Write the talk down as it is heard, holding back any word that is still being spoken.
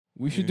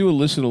We should do a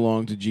listen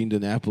along to Gene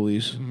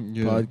DiNapoli's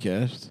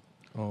podcast.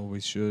 Oh, we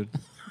should.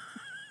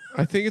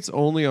 I think it's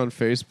only on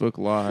Facebook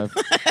Live.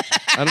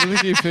 I don't think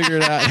he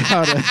figured out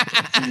how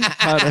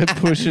to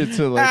push it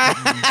to like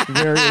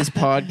various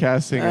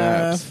podcasting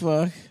apps.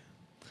 Fuck.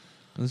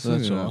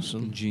 That's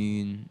awesome.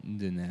 Gene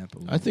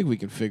DiNapoli. I think we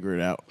can figure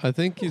it out. I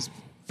think he's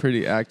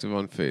pretty active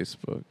on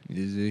Facebook.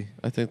 Is he?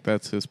 I think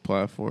that's his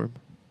platform.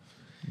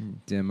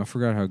 Damn, I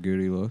forgot how good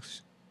he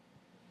looks.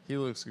 He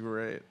looks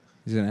great.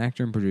 He's an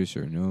actor and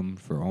producer. Know him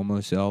for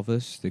Almost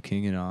Elvis, The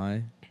King and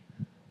I,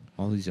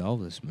 all these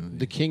Elvis movies.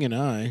 The King and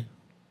I.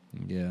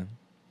 Yeah.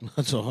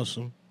 That's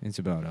awesome. It's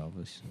about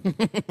Elvis.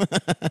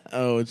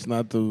 Oh, it's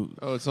not the...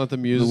 Oh, it's not the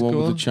musical? The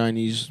one with the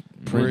Chinese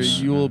where prince.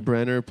 Yul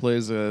Brynner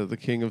plays the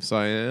King of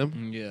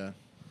Siam? Yeah.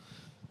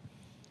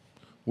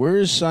 Where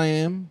is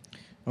Siam?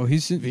 Oh,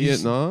 he's in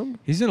Vietnam?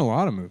 He's in a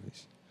lot of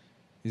movies.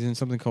 He's in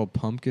something called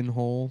Pumpkin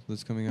Hole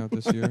that's coming out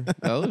this year.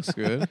 That looks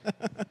good.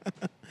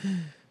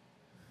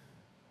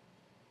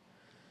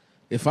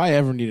 If I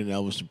ever need an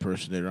Elvis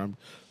impersonator, I'm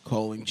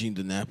calling Gene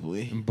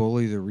DiNapoli. And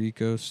Bully the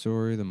Rico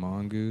Story, The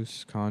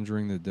Mongoose,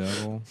 Conjuring the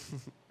Devil.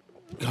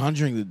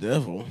 Conjuring the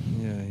Devil?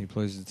 Yeah, he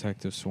plays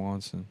Detective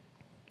Swanson.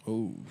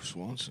 Oh,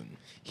 Swanson.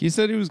 He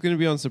said he was going to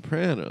be on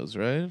Sopranos,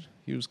 right?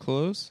 He was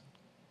close?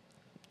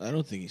 I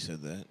don't think he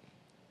said that.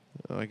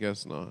 I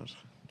guess not.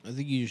 I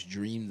think he just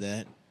dreamed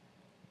that.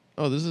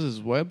 Oh, this is his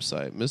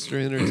website, Mr.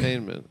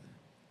 Entertainment.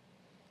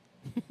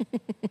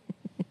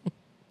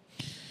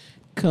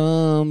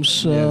 Come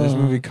so. Yeah, this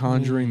movie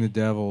Conjuring the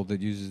Devil that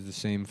uses the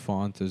same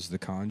font as The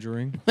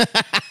Conjuring. I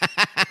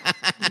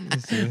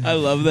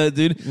love that,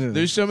 dude. Yeah.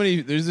 There's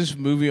this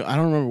movie, I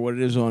don't remember what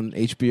it is on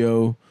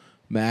HBO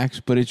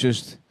Max, but it's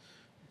just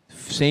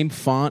same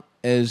font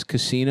as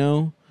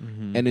Casino,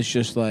 and it's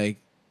just like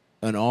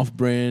an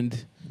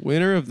off-brand.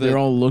 They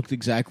all looked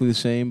exactly the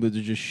same, but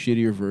they're just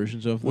shittier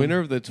versions of them. Winner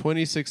of the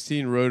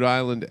 2016 Rhode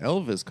Island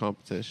Elvis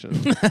competition.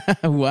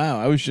 Wow,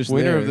 I was just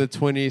winner there. of the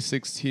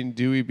 2016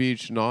 Dewey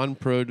Beach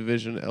Non-Pro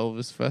Division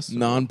Elvis Festival.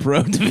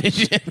 Non-pro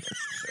division.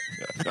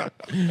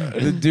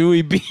 The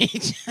Dewey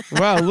Beach.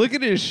 Wow, look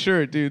at his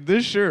shirt, dude.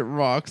 This shirt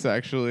rocks,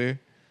 actually.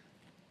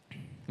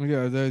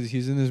 Yeah,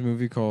 he's in this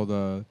movie called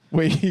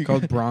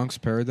called Bronx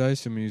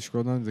Paradise, and when you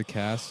scroll down to the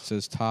cast, it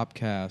says top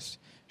cast.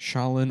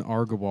 Shalin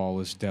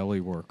Argawal is deli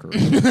worker. Wait,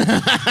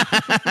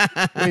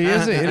 he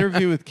has an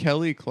interview with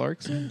Kelly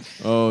Clarkson?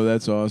 Oh,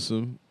 that's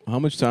awesome. How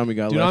much time we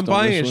got Dude, left I'm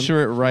buying on a this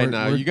shirt right We're-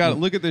 now. we're- You got to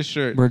look at this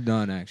shirt. We're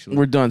done, actually.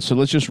 We're done, so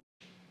let's just...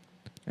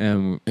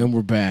 and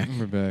we're back.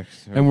 We're back.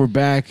 And we're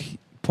back.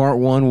 Part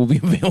 1 will be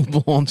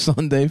available on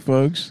Sunday,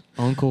 folks.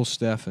 Uncle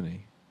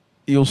Stephanie.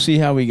 You'll see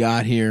how we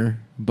got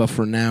here, but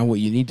for now, what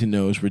you need to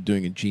know is we're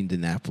doing a Gene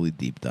DiNapoli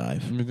deep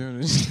dive. We're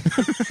doing this.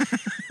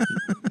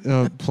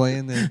 We're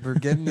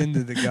getting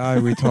into the guy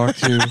we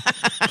talked to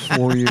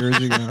 4 years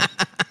ago.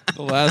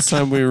 The last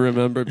time we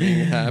remember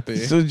being happy.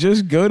 So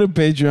just go to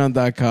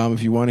patreon.com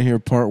if you want to hear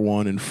part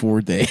 1 in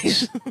 4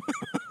 days.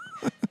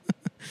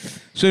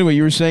 So anyway,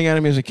 you were saying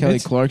Adam has a Kelly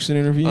Clarkson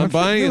interview? I'm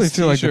buying really his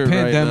feel like the t-shirt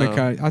right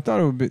pandemic. now. I thought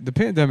it would be, the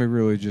pandemic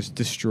really just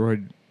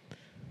destroyed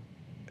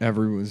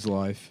everyone's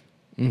life.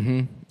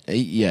 Mm-hmm.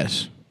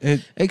 Yes.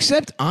 It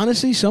Except,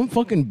 honestly, some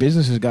fucking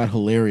businesses got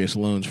hilarious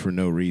loans for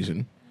no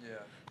reason. Yeah.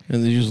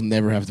 And they just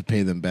never have to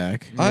pay them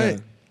back. Yeah.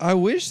 I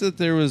wish that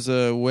there was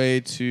a way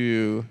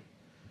to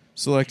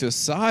select a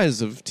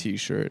size of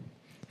T-shirt.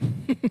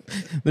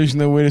 There's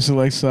no way to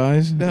select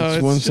size? No,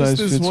 it's one just size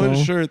this fits one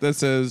all? shirt that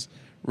says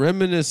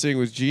 "Reminiscing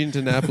with Gene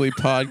DiNapoli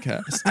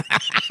Podcast."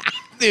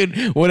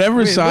 Dude,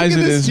 whatever size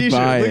it is,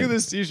 buy it. Look at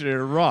this T-shirt.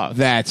 It rocks.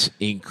 That's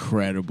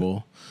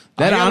incredible.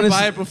 I That gotta honestly,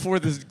 buy it before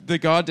the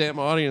goddamn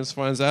audience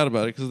finds out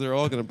about it because they're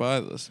all gonna buy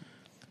this.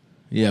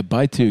 yeah,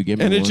 buy 2. Give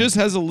me And one. it just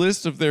has a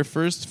list of their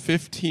first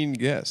 15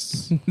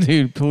 guests.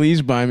 Dude,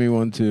 please buy me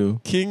one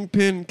too.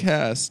 Kingpin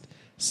Cast,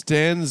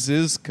 Stan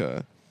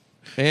Zizka,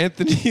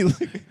 Anthony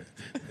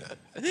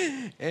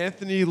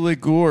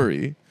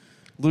Ligori,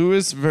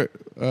 Louis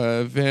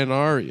Van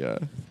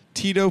Aria,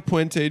 Tito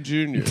Puente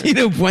Jr.,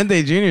 Tito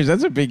Puente Jr.,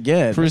 that's a big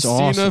get.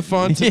 Christina That's awesome.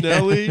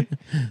 Fontanelli,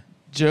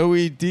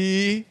 Joey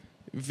D,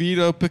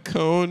 Vito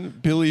Picone,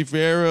 Billy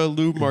Vera,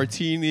 Lou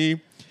Martini,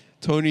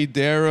 Tony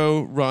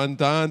Darrow, Ron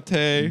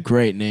Dante,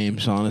 Great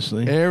names,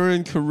 honestly.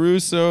 Aaron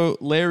Caruso,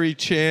 Larry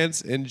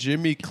Chance, and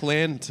Jimmy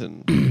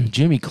Clanton.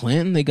 Jimmy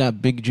Clanton, they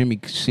got Big Jimmy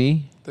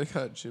C. They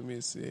got Jimmy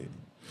C.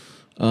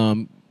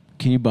 Can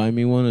you buy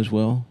me one as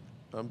well?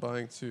 I'm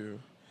buying 2.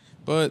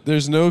 But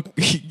there's no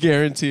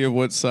guarantee of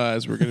what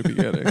size we're going to be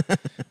getting.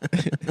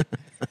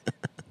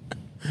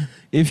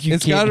 If you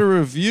It's got a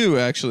review,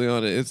 actually,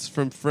 on it. It's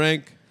from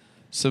Frank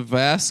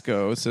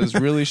Savasco. It says,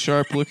 really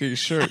sharp-looking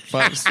shirt,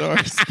 5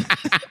 stars.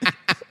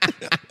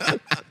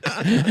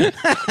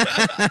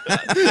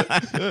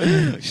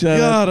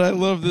 God, I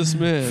love this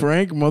man.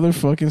 Frank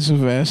motherfucking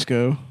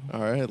Savasco.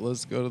 All right,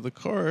 let's go to the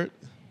cart.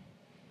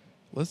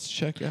 Let's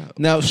check out.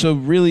 Now, so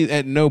really,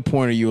 at no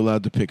point are you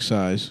allowed to pick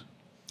size.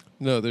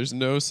 No, there's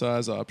no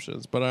size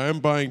options, but I am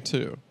buying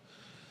 2.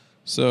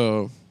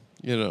 So,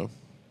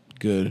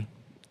 Good.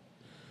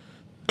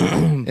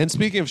 And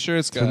speaking of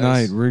shirts, guys.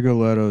 Tonight,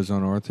 Rigoletto's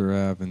on Arthur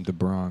Ave in the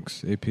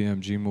Bronx. 8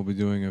 p.m. Gene will be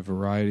doing a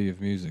variety of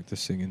music to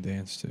sing and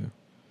dance to.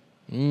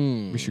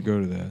 We should go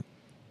to that.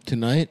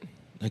 Tonight?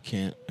 I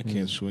can't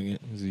swing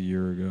it. It was a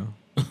year ago.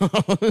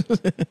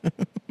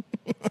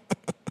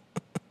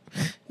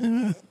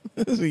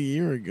 That was a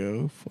year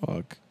ago.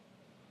 Fuck.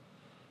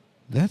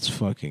 That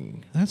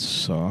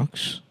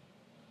sucks.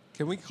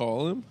 Can we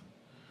call him?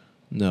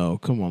 No,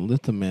 come on,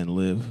 let the man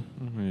live.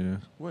 Yeah.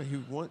 What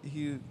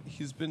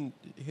he's been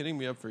hitting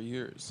me up for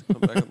years.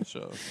 Come back on the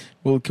show.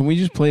 Well, can we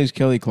just play his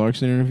Kelly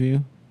Clarkson interview?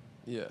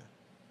 Yeah.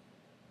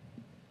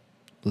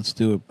 Let's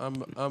do it.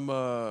 I'm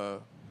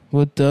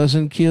What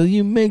doesn't kill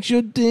you makes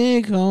your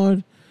dick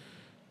hard.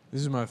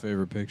 This is my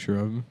favorite picture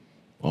of him.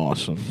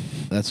 Awesome.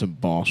 That's a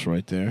boss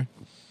right there.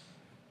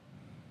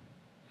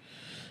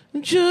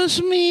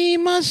 Just me,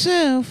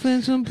 myself,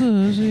 and some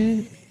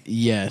pussy.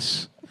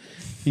 Yes.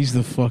 He's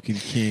the fucking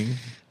king.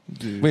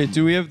 Dude. Wait,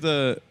 do we have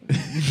the...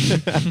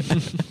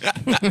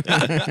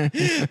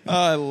 Oh,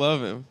 I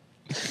love him.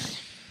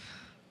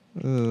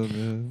 Oh,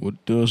 man.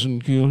 What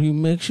doesn't kill you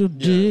makes your Yeah,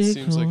 dick it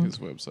seems hard. like his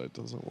website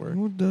doesn't work.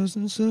 What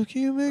doesn't suck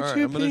you makes All right,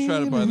 you I'm going to try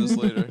to buy this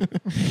later.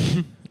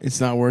 It's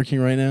not working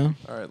right now?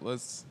 All right,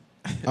 let's...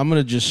 I'm going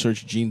to just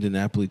search Gene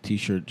DiNapoli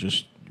t-shirt,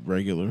 just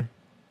regular.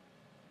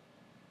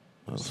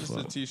 Oh, It's just a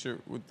fuck.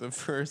 t-shirt with the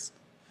first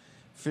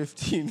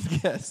 15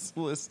 guests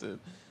listed.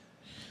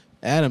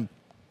 Adam,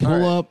 pull All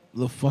right. up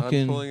the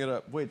fucking... I'm pulling it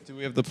up. Wait, do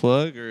we have the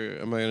plug, or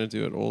am I going to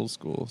do it old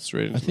school,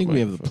 straight into I think the we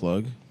have the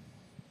microphone? plug.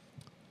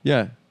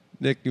 Yeah.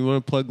 Nick, you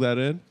want to plug that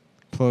in?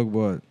 Plug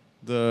what?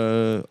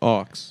 The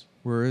aux.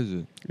 Where is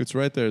it? It's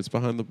right there. It's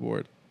behind the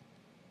board.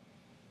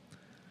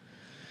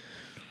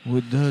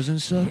 What doesn't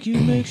suck you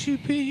makes you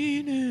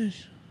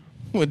penis.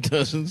 What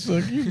doesn't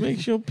suck you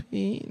makes your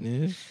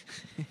penis.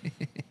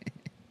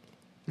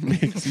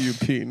 Makes you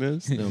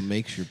penis. No,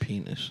 makes your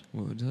penis.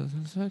 What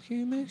doesn't suck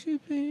you makes you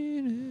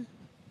penis.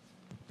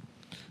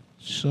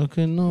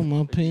 Sucking on my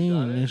got it?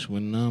 penis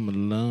when I'm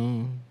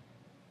alone.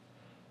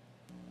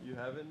 You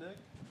have it, Nick?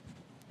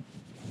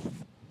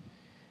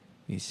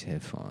 These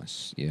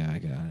headphones. Yeah, I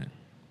got it.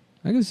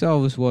 I guess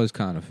Elvis was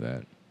kind of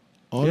fat.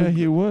 Yeah,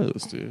 he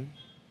was, dude.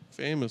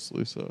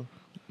 Famously so.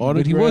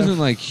 But he wasn't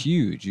like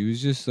huge. He was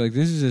just like,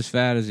 this is as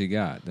fat as he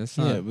got. That's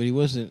not. Yeah, but he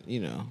wasn't,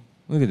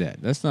 Look at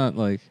that. That's not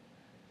like.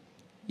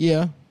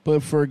 Yeah,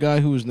 but for a guy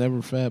who was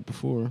never fat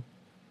before,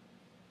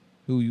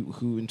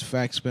 who in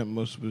fact spent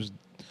most of his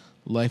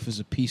life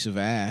as a piece of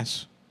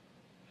ass,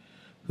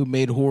 who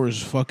made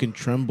whores fucking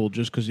tremble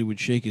just because he would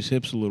shake his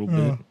hips a little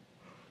bit.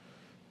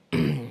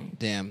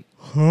 Damn.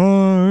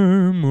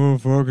 I'm a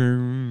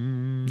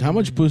fucking. How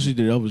much pussy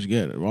did Elvis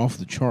get? Off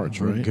the charts,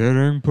 right?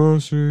 Getting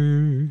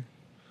pussy.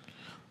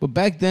 But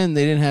back then,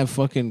 they didn't have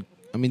fucking...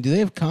 I mean, do they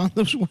have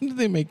condoms? When did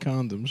they make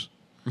condoms?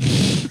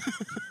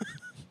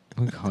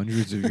 Like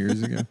hundreds of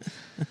years ago.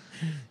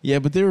 Yeah,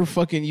 but they were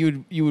fucking...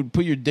 You would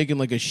put your dick in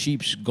like a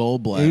sheep's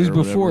gallbladder. It was or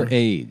before whatever.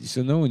 AIDS,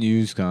 so no one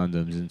used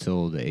condoms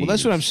until the 80s. Well,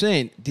 that's what I'm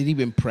saying. Did he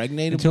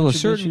impregnate Until a bunch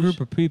of certain bitches?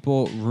 group of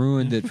people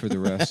ruined it for the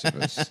rest of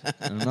us.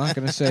 And I'm not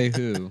going to say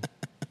who.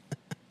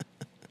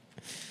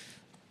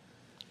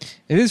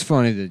 It is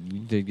funny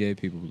that the gay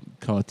people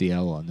caught the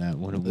L on that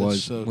when it That's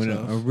was so when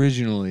tough.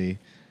 originally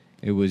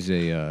it was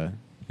a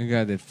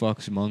guy that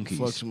fucks monkeys.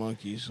 Fucks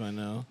monkeys, I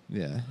know.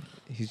 Yeah,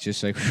 he's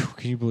just like,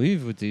 can you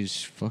believe what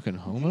these fucking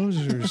homos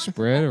are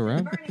spread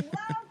around? Burning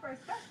loud for a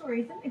special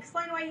reason.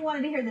 Explain why you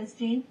wanted to hear this,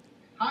 Gene.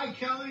 Hi,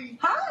 Kelly.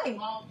 Hi.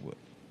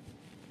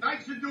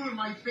 Thanks for doing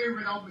my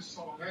favorite Elvis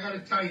song. I got to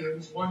tell you, it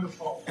was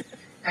wonderful.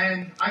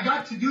 And I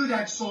got to do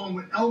that song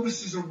with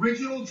Elvis's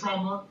original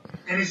drummer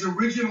and his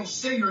original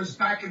singers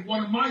back at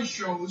one of my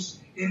shows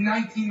in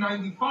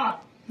 1995.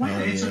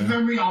 And it's a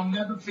memory I'll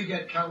never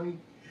forget, Kelly.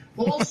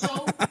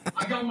 Also,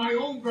 I got my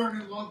own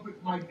burning love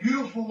with my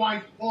beautiful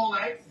wife,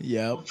 Paulette,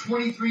 of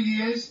 23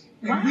 years.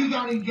 And we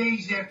got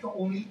engaged after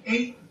only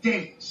 8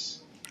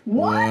 days.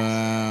 What?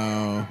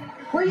 Wow.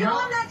 Were you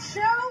on that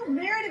show,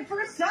 Married at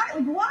First Sight?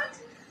 Like what?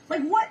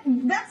 Like what?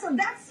 That's.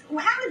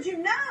 How did you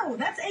know?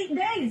 That's 8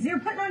 days. You're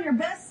putting on your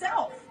best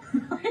self.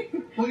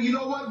 Well, you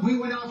know what? We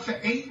went out for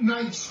 8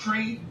 nights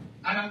straight,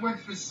 and I went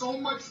for so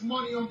much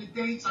money on the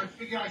dates, I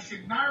figured I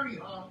should marry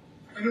her,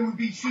 and it would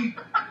be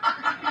cheaper.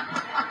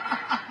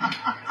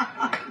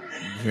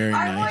 Very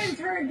I've nice. always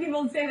heard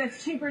people say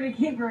that's cheaper to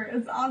keep her.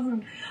 It's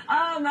awesome.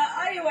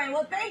 Anyway,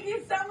 well, thank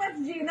you so much,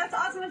 Gene. That's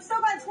awesome. It's so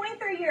about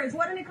 23 years.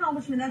 What an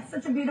accomplishment. That's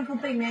such a beautiful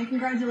thing, man.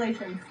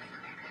 Congratulations.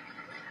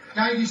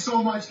 Thank you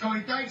so much,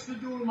 Kelly. Thanks for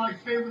doing my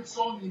favorite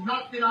song. You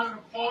knocked it out of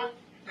the park.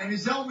 And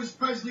as Elvis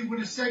Presley would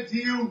have said to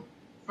you,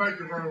 thank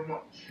you very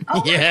much.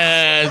 Oh,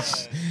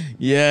 Yes.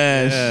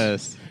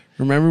 Yes.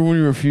 Remember when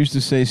you refused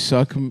to say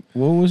suck?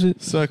 What was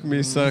it? Suck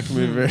me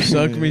very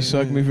Suck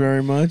me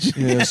very much.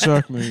 Yeah,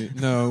 suck me.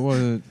 No, it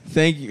wasn't.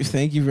 Thank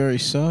you very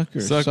suck or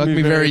Suck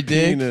me very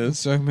dick. penis.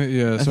 Suck me.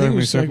 Yeah, I think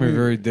it suck was me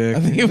very dick. I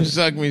think it was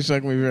suck me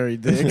very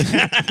dick.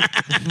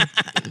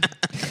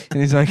 And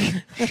he's like,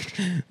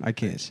 I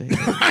can't say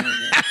that.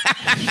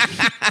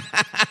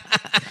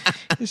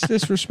 It's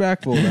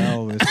disrespectful to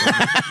Elvis.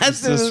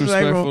 That's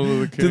disrespectful to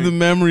the king. to the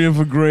memory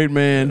of a great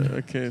man. I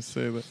can't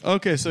say that.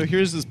 Okay, so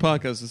here's this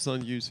podcast. It's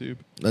on YouTube.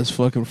 Let's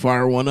fucking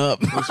fire one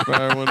up. Let's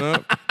fire one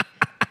up.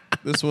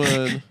 This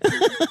one.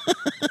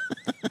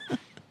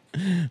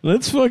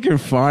 Let's fucking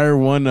fire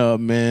one up,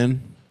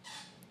 man.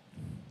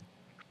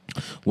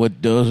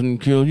 What doesn't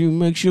kill you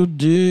makes your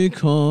dick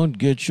hard.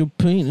 Get your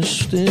penis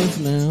stiff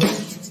now.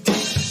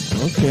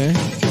 Okay.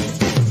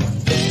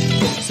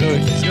 So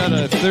he's got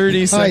a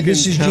 30-second Hi,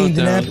 this is Gene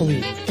countdown.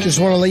 DiNapoli. Just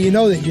want to let you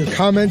know that your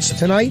comments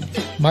tonight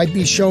might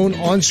be shown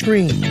on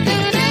screen.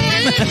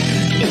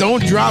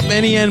 Don't drop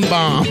any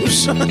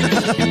N-bombs.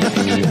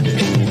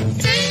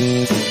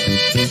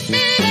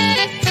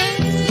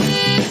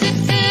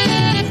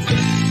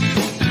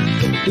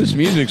 This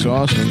music's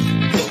awesome.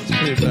 It's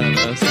pretty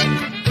badass.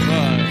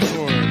 5,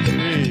 4,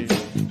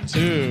 3,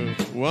 2,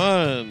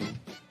 1.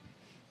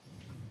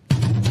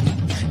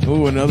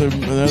 Ooh, another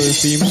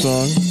theme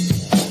song.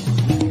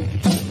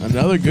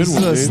 Another good This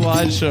one, is a dude.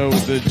 slideshow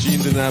with the Gene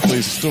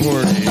DiNapoli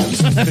story.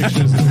 It's just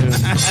pictures of him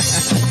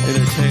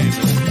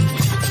entertainment.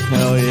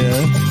 Hell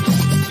yeah.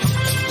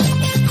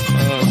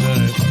 Oh,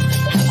 nice.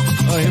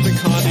 Oh, him and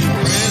Connie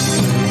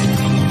Francis.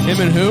 Him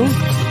and who?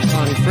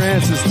 Connie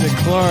Francis, Dick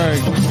Clark,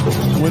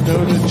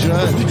 Winona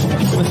Judd.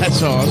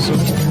 That's awesome.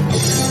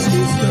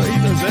 He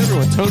knows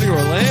everyone. Tony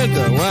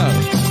Orlando. Wow.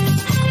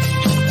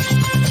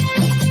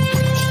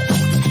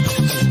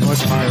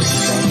 Much higher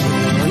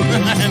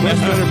production. Much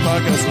better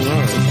podcast than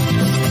ours.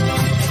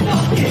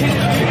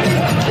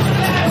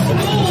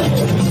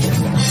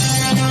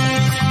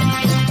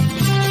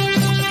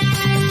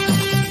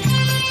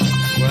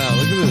 Wow,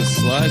 look at this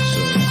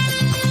slideshow.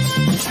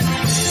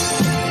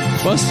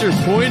 Buster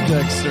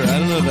Poindexter. I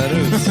don't know who that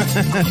is.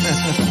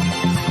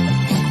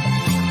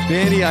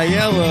 Danny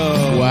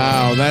Aiello.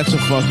 Wow, that's a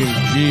fucking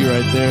G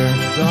right there.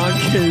 Don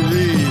K.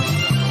 Reed.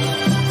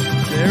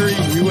 Barry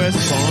U.S.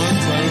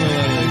 Bonds. I don't know who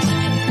that is.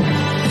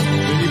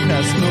 Vinny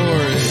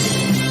Pastore.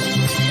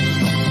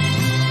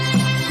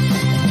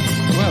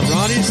 Wow,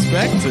 Ronnie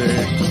Spector.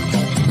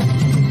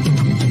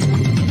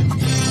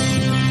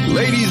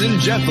 Ladies and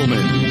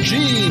gentlemen,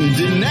 Gene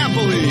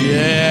DiNapoli.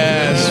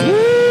 Yes. Woo!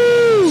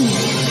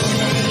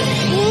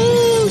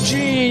 Woo,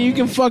 Gene, you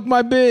can fuck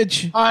my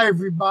bitch. Hi,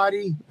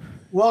 everybody.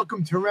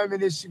 Welcome to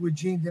Reminiscing with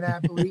Gene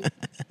DiNapoli.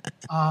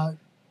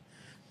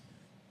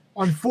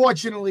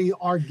 Unfortunately,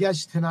 our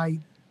guest tonight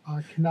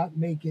cannot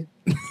make it.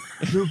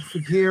 Duke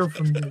Fakir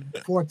from the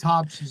Four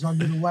Tops is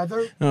under the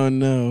weather. Oh,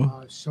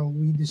 no. So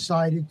we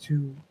decided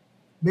to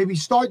maybe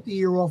start the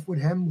year off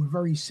with him. We're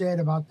very sad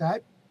about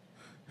that.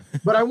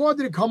 But I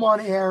wanted to come on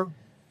air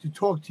to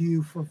talk to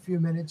you for a few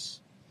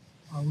minutes.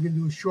 We're going to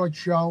do a short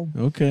show.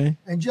 Okay.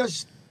 And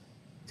just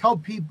tell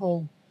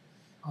people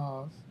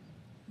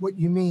what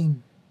you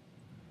mean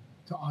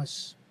to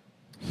us.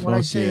 When I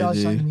Fuck say yeah,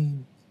 us, I dude.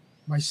 mean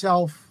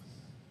myself,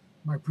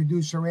 my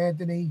producer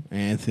Anthony,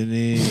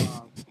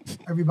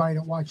 everybody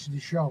that watches the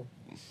show.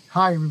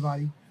 Hi,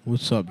 everybody.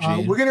 What's up,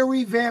 Gene? We're going to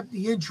revamp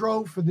the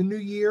intro for the new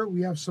year.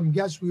 We have some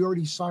guests we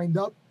already signed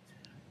up.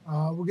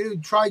 We're going to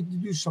try to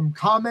do some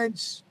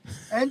comments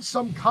and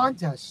some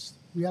contests.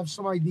 We have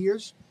some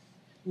ideas.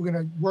 We're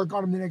going to work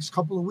on them the next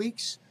couple of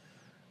weeks.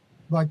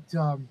 But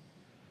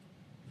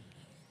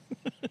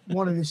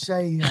wanted to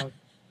say to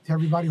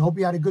everybody, hope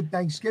you had a good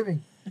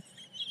Thanksgiving.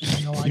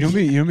 You'll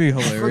be For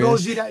those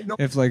hilarious of you that know,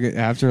 if, like,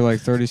 after like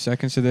 30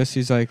 seconds of this,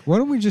 he's like, "Why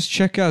don't we just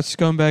check out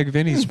Scumbag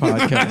Vinny's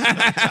podcast?"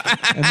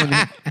 and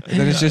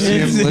then it's just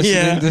him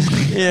listening.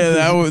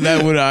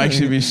 That would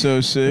actually be so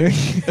sick.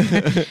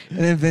 And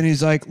then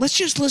Vinny's like, "Let's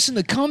just listen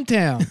to Cum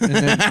Town." And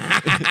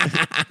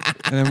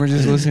then we're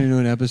just listening to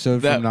an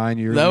episode from 9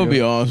 years ago. That would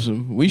be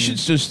awesome. We should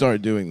just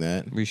start doing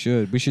that. We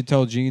should. We should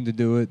tell Gene to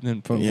do it,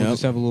 and then we'll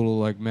just have a little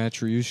like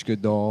Matryoshka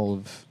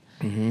doll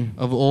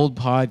of old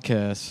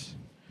podcasts.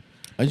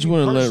 I just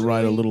want to let it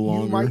ride a little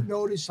longer. You might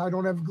notice I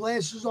don't have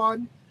glasses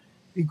on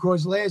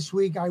because last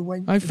week I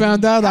went. I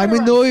found out I'm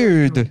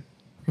annoyed.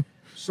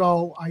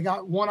 So I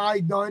got one eye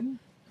done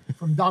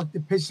from Dr.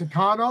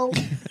 Pisacano.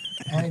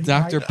 And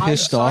Dr.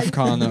 Pissed Off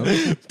Cano.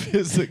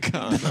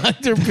 Pisacano.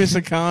 Dr.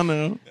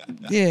 Pisacano.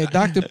 Yeah,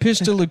 Dr.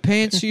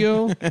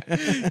 Pistolipancio.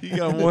 You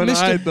got one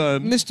eye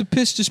done. Mr.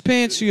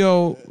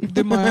 Pistispancio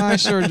did my eye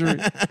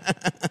surgery.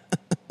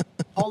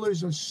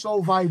 Colors are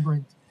so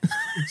vibrant.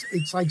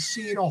 It's like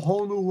seeing a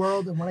whole new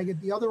world. And when I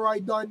get the other eye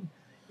done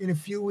in a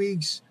few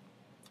weeks,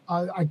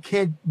 I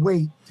can't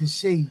wait to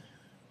see.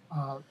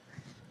 But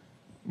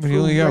he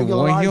only got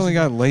one. He only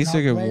got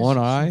LASIK in one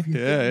eye.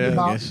 Yeah,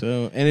 I guess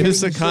so. And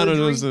Pisacano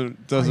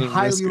doesn't I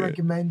highly risk it.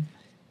 recommend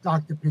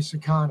Dr.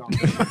 Pisacano.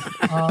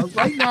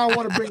 Right now, I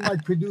want to bring my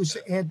producer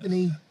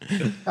Anthony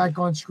back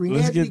on screen.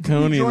 Let's Anthony, get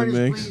Tony can you in the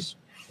join us, mix. please?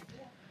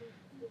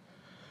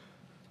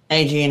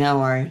 Hey, Gene, how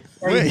are you?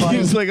 Wait, Everybody.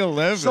 he's like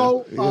 11.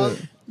 So,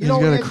 He's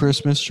got a Anthony,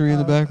 Christmas tree in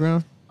the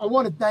background. I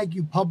want to thank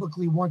you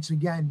publicly once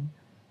again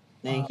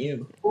Thank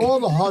you. for all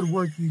the hard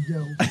work you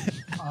do.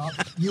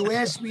 You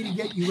asked me to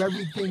get you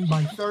everything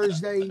by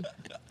Thursday.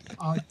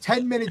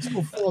 10 minutes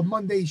before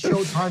Monday's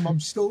showtime, I'm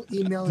still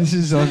emailing. This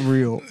is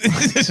unreal.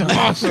 This is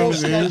awesome, dude.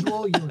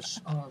 Schedule. You're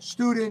a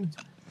student.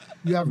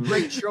 You have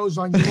great shows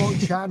on your own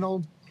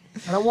channel,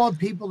 and I want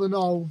people to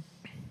know.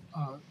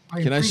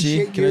 Can I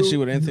see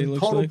what Anthony looks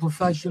total like?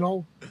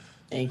 professional.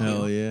 Thank you.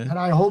 Hell yeah. And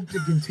I hope to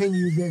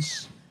continue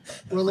this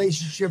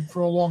relationship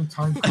for a long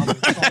time coming.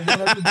 So I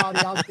want everybody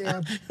out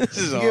there This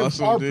is give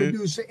awesome, our dude.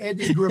 producer,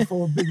 Anthony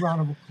Griffo, a big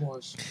round of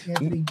applause.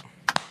 Anthony,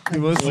 He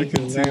wants to Thank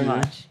you very continue.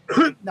 much.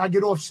 now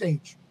get off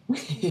stage.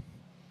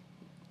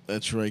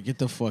 That's right. Get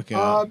the fuck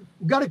out.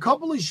 We've got a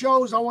couple of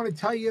shows I want to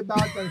tell you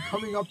about that are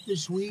coming up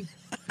this week.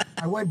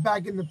 I went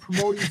back in the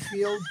promoting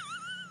field,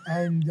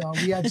 and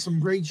we had some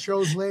great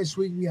shows last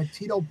week. We had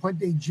Tito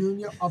Puente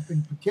Jr. up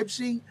in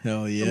Poughkeepsie.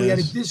 Hell And we had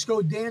a yes.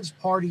 disco dance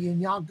party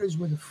in Yonkers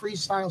with a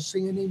freestyle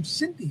singer named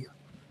Cynthia.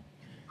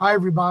 Hi,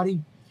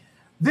 everybody.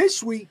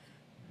 This week,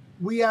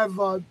 we have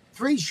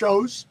 3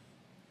 shows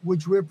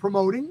which we're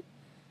promoting.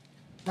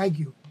 Thank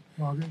you,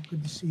 Margaret.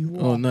 Good to see you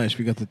all. Oh, nice.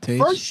 We got the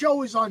tapes. First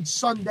show is on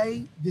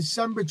Sunday,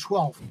 December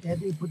 12th.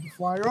 Anthony, put the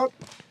flyer up.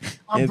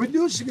 I'm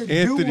producing a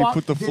Anthony, doo-wop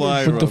put the dinner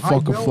flyer show. Put the up. Hi,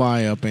 fucking Bill.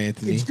 fly up,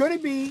 Anthony. It's going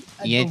to be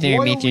at Yeah, the there,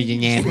 Royal Mr.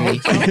 Regency DiNapoli.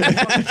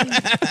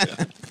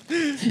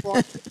 Hotel.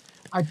 Well,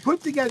 I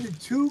put together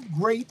 2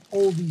 great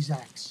oldies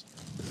acts,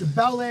 the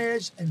Bel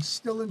Airs and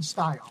Still in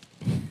Style.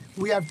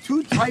 We have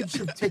 2 types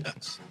of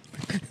tickets.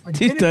 A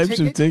 2 dinner types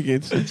of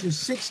ticket, tickets. which is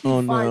 $65,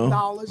 Oh,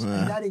 no.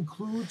 and that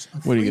includes a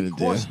What are you gonna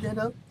 3-course do?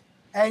 dinner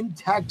and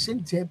tax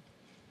and tip,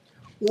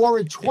 or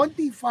a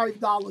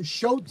 $25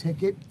 show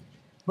ticket,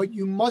 but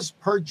you must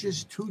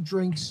purchase 2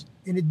 drinks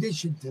in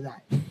addition to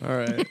that. All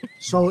right.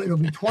 So it'll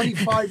be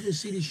 $25 to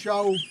see the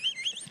show,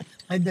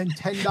 and then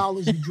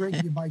 $10 a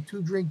drink. You buy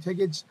 2 drink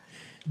tickets.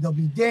 There'll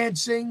be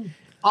dancing.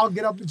 I'll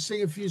get up and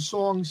sing a few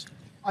songs.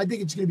 I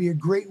think it's going to be a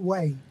great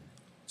way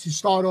to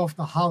start off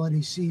the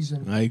holiday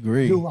season. I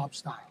agree. Doo-wop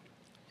style.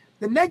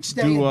 The next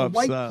day at the Doo-wop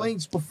White style.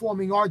 Plains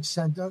Performing Arts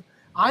Center,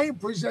 I am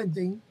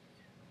presenting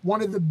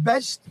one of the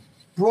best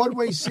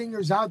Broadway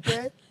singers out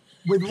there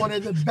with one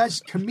of the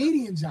best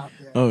comedians out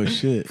there. Oh,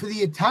 shit. For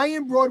the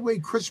Italian Broadway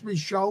Christmas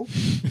show,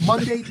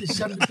 Monday,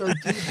 December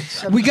 13th at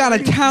 7:30. We got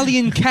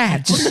Italian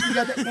cats. Putting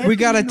together We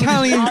got Anthony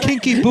Italian Nunziata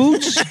kinky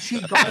boots. and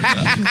Chico. For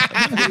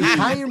the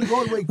Italian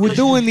Broadway We're Christmas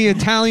doing the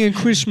Italian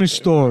Christmas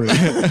story.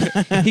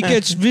 He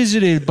gets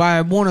visited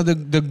by one of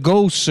the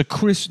ghosts of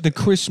the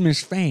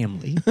Christmas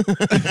family.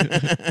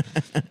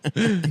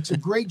 It's a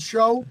great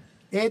show.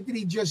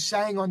 Anthony just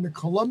sang on the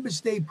Columbus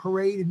Day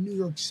Parade in New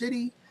York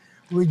City.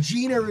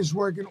 Regina is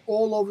working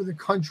all over the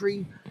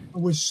country,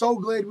 and we're so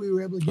glad we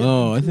were able to get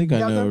Oh, them I two think I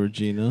together. know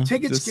Regina.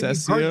 Tickets can be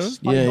DeCessio?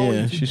 purchased by Yeah, going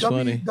yeah, to she's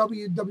funny.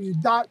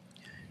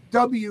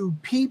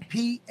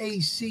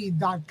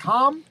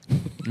 www.wppac.com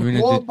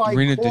Rena or by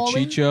calling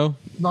DiCiccio.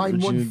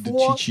 Regina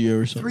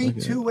DiCiccio or something like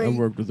that. I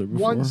worked with her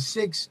before.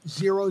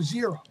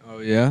 914-328-1600. Oh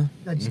yeah.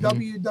 That's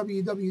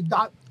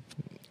www.wppac.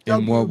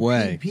 In what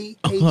way?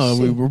 Oh,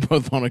 we were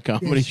both on a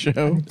comedy There's show.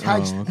 an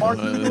attached Oh, okay.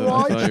 parking I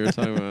garage thought you were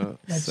talking about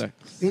that's sex.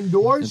 I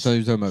indoors. thought you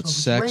were talking about So if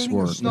it's sex raining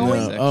or work.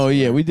 snowing, No. Oh,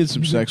 yeah. We did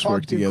some you can sex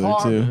work park your together,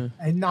 car too.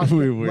 And not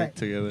We get worked wet.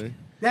 together.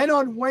 Then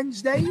on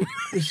Wednesday,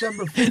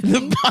 December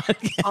 15th,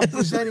 I'm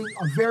presenting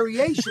a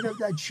variation of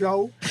that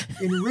show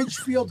in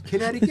Ridgefield,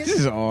 Connecticut. This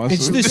is awesome.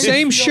 It's the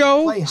same Ridgefield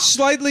show, Playhouse.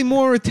 slightly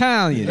more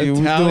Italian. We're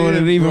doing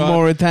it even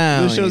more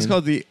Italian. This show's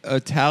called the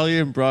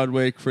Italian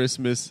Broadway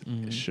Christmas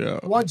Show.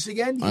 Once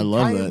again, the I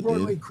love Italian that,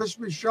 Broadway dude.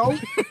 Christmas show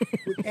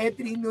with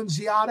Anthony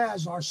Nunziata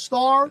as our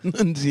star.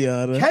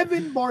 Nunziata.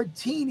 Kevin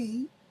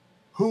Martini,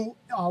 who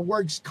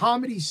works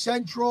Comedy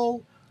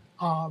Central,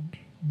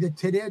 the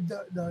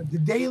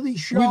Daily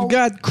Show. We've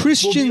got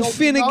Christian will be opening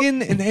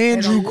Finnegan up, and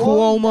Andrew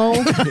along Cuomo.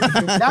 If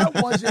that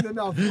wasn't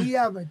enough, we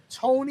have a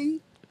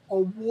Tony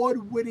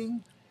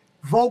Award-winning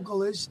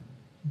vocalist,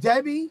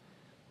 Debbie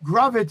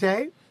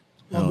Gravite.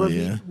 Oh,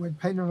 yeah.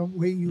 Depending on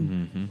where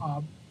you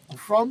are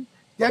from.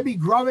 Debbie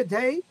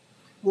Gravite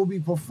will be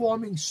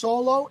performing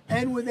solo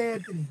and with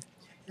Anthony.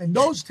 And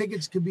those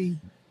tickets can be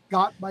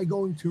got by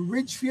going to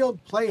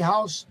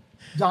ridgefieldplayhouse.org.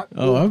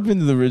 Oh, I've been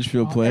to the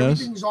Ridgefield Playhouse.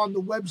 Everything's on the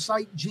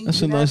website. Gene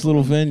That's a nice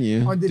little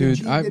venue. under the Dude,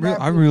 Gene I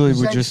DiNapoli really would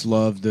Presents. just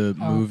love to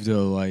move to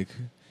like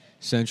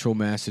central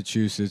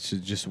Massachusetts to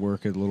just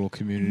work at a little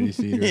community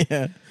theater.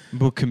 Yeah.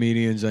 Book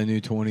comedians I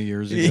knew 20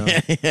 years ago.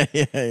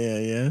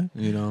 Yeah.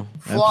 You know?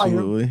 Flyer.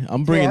 Absolutely.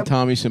 I'm bringing Yeah.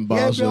 Tommy Yeah, Bill,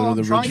 Simbazo I'm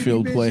to the trying to be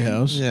Ridgefield busy.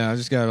 Playhouse. Yeah, I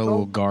just got a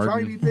little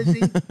Trying to be garden.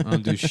 busy. I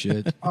don't do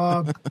shit.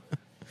 Going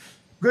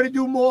to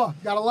do more.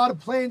 Got a lot of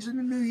plans in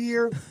the new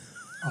year.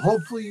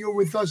 Hopefully you're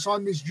with us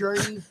on this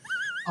journey.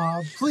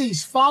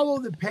 Please follow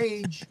the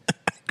page,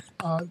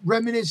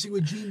 Reminiscing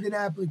with Gene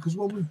DiNapoli, because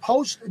when we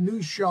post a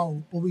new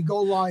show, when we go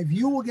live,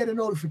 you will get a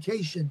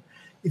notification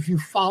if you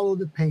follow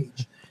the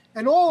page.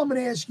 And all I'm going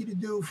to ask you to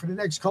do for the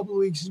next couple of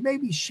weeks is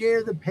maybe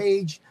share the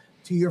page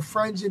to your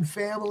friends and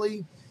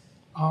family.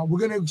 We're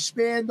going to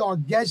expand our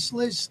guest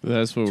list.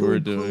 That's what to we're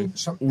include doing.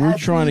 some We're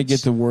trying to get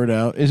athletes, the word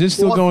out. Is it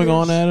still going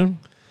on, authors, Adam?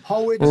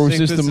 poets. Or was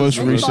this the most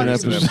recent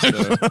Anybody-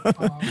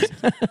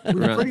 episode?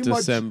 we Around pretty much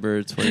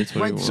December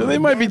 2021. So they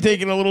might be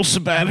taking a little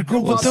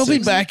sabbatical, but they'll be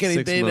back any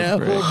 6 day months now.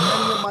 break. many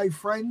of my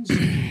friends,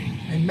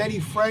 and many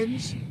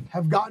friends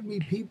have gotten me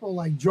people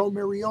like Joe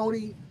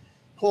Marioni,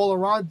 Paul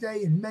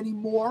Arante, and many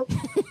more.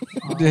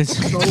 This-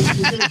 So we're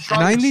gonna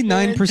try to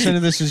 99%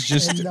 of this is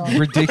just And,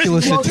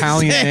 ridiculous well,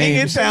 Italian saying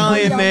names.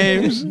 Italian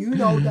names. You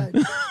know that.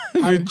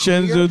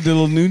 Vincenzo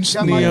Dell'Annunzio.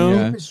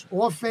 Semi-famous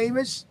or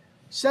famous,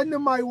 send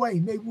them my way.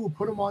 Maybe we'll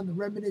put them on the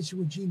Reminiscing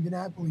with Gene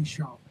DiNapoli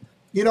show.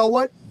 You know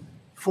what?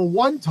 For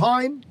one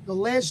time, the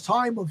last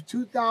time of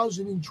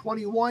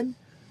 2021,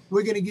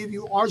 we're going to give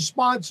you our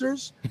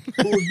sponsors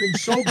who have been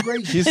so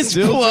gracious He's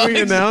still doing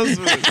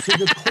announcements. to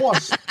the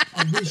cost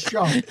of this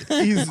show.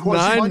 He's It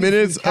costs 9 money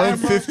minutes for the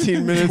of camera, 15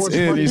 it minutes costs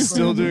in. money He's for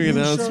still the doing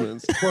producer,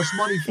 announcements. it costs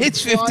money for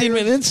It's the 15 flyers.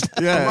 minutes.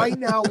 Yeah. And right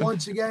now,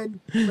 once again,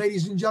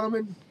 ladies and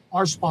gentlemen,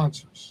 our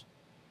sponsors.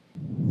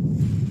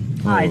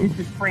 Hi, this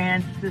is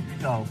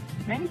Francisco.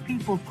 Many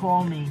people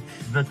call me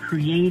the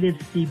creative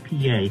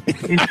CPA.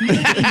 If you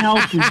need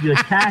help with your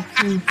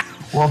taxes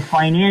or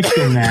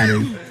financial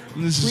matters,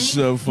 This is please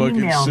so fucking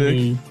email sick.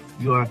 me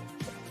your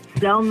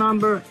cell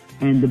number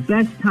and the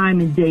best time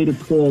and day to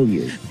call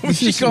you. Was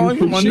she calling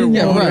him Yeah, underwater?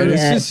 Yeah, right.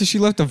 Yeah. It's just she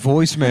left a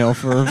voicemail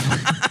for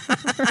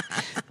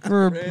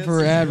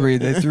for ad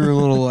read. They threw a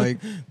little like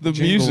The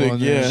jingle music, on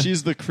there. yeah.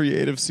 She's the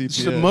creative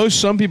CPA. So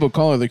some people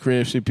call her the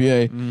creative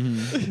CPA.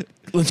 Mm-hmm.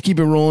 Let's keep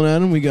it rolling,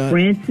 Adam. We got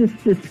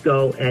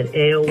Francisco at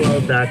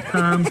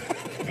AOL.com,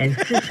 and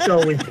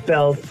Cisco is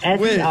spelled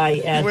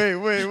S-I-S.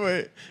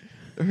 Wait.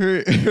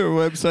 Her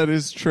website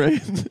is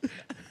trained.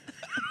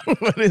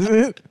 what is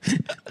it?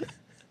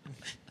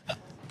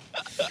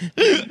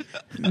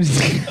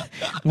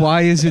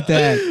 Why is it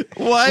that?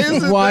 Why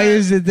is it Why that?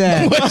 is it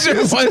that? What's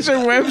her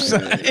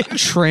website?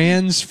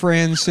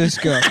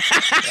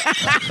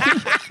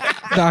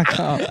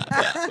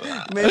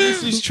 transfrancisco.com. Maybe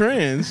she's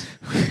trans.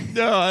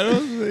 No, I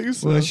don't think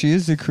so. Well, she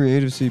is the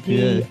creative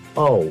CPA.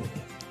 C-O,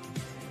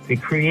 the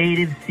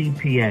creative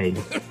CPA.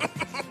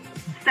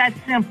 It's that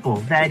simple,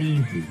 that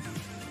easy.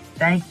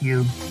 Thank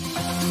you.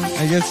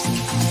 I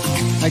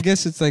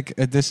guess it's like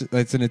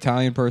it's an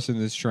Italian person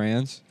that's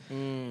trans.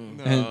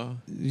 And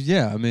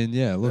yeah, I mean,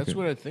 yeah, look. That's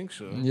what I think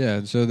so. Yeah,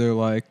 and so they're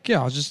like,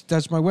 yeah,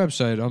 that's my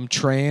website. I'm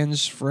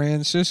Trans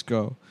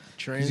Francisco.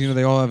 'Cause, you know,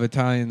 they all have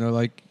Italian. They're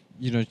like,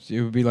 you know,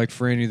 it would be like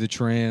Franny the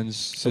Trans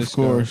Cisco.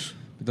 Of course.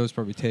 But those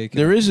probably taken.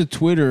 There is a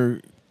Twitter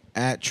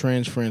at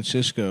Trans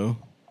Francisco,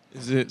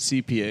 Is it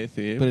CPA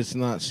themed? but it's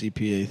not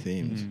CPA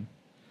themed. Mm.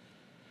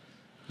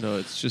 No,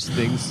 it's just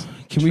things.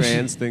 Can we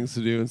trans things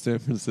to do in San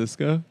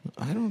Francisco.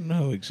 I don't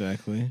know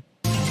exactly.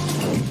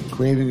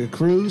 Craving a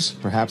cruise?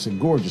 Perhaps a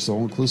gorgeous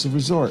all-inclusive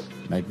resort,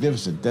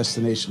 magnificent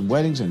destination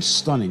weddings, and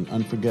stunning,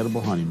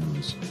 unforgettable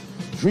honeymoons.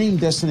 Dream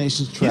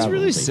Destinations Travel.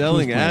 really is a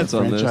selling cruise planner ads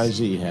on this.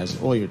 franchisee has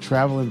all your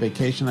travel and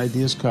vacation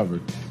ideas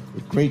covered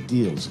with great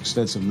deals,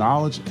 extensive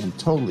knowledge, and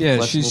totally Yeah,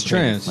 flexible she's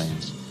payment trans.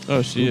 plans.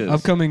 Oh, she is.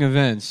 Upcoming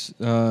events,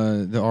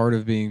 The Art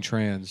of Being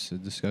Trans, a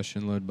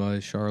discussion led by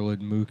Charlotte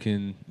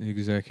Mookin,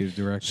 executive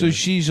director. So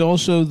she's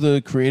also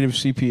the creative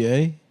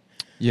CPA.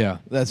 yeah.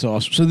 That's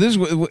awesome. So this,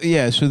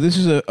 So this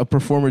is a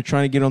performer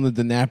trying to get on the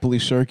DiNapoli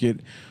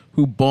circuit,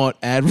 who bought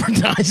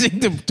advertising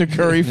to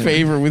curry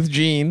favor with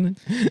Gene.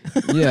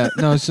 Yeah,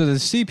 no, so the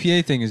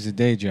CPA thing is a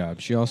day job.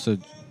 She also,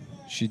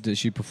 she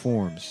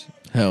performs.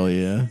 Hell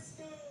yeah,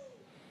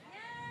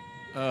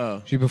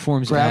 Oh. She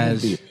performs Grab and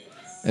as... beat.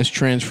 as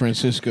Trans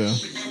Francisco.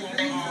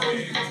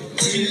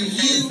 Do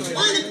you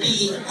wanna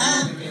be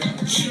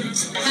a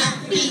cute,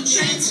 happy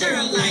trans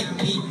girl like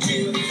me?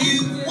 Do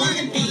you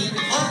wanna be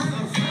a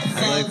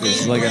I like this.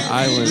 It's like an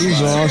island. He's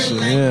vibe. awesome,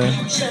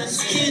 yeah.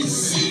 just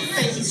kissy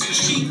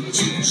face, cheek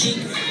to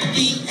cheek?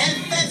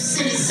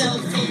 BFFs in a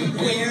selfie,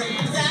 wear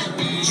that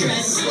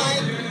dress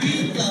like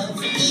you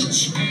love.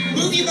 Each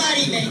move your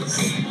body makes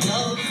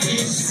love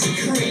this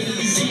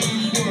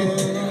crazy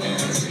world.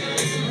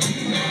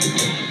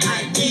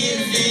 I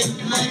give it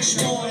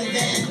much more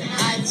than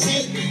I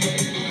take.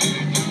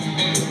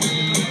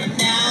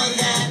 Now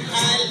that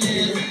I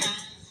live.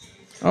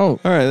 Oh,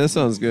 All right, that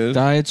sounds good.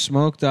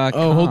 dietsmoke.com.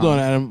 Oh, hold on,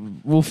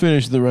 Adam. We'll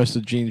finish the rest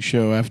of Gene's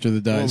show after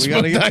the Well, diet. we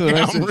gotta get to the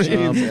rest of the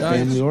show.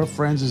 Family or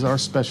friends is our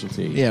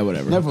specialty. Yeah,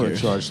 whatever. Never Who a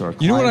cares? charge to our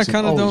You know what I clients and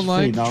kind of always don't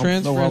free, like? no-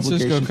 Trans no Francisco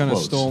obligation kind of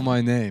quotes. stole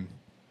my name.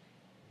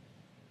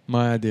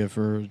 My idea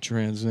for a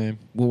trans name.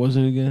 What was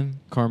it again?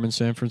 Carmen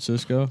San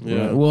Francisco.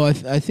 Yeah. Well,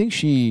 I think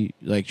she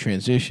like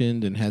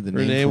transitioned and had the Her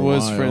name. name for a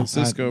was while.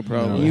 Francisco,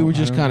 probably. You were I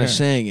just don't kind of care.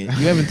 saying it.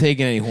 You haven't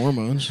taken any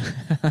hormones.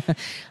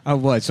 Oh,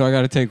 what? So I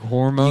got to take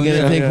hormones? You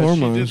gotta take yeah, she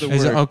hormones. did the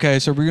Is it, work. okay,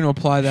 so we're going to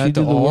apply She that to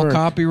did the all work.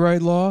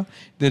 copyright law?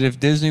 That if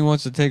Disney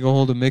wants to take a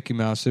hold of Mickey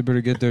Mouse, they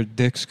better get their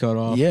dicks cut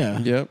off. Yeah.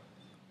 Yep.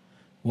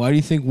 Why do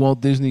you think Walt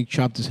Disney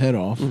chopped his head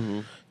off?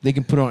 They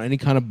can put on any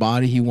kind of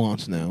body he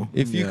wants now.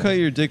 If you Yeah. cut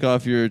your dick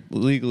off, you're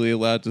legally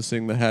allowed to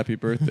sing the Happy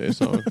Birthday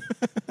song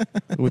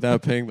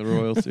without paying the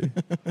royalty.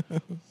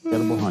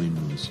 Incredible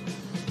honeymoons.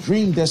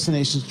 Dream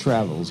Destinations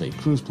Travel is a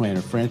cruise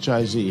planner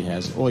franchisee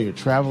has all your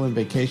travel and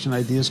vacation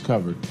ideas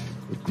covered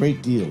with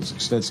Great deals,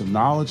 extensive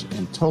knowledge,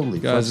 and totally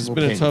Guys, it's flexible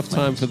been a payment tough time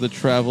plans. for the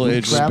travel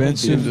agent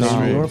Expensive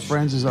industry. Your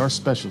friends is our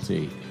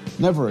specialty.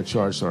 Never a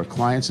charge to our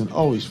clients and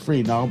always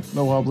free, no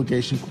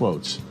obligation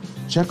quotes.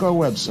 Check our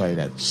website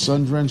at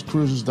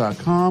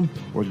sundrencruises.com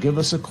or give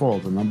us a call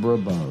at the number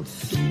above.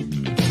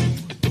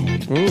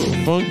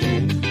 Ooh, funky.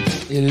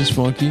 It is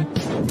funky.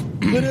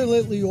 Little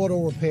Italy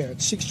Auto Repair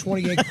at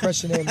 628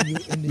 Crescent Avenue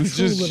in the This is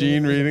just Little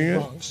Gene Italy reading it?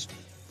 Bronx.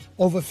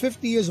 Over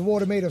 50 years of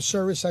automotive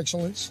service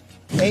excellence,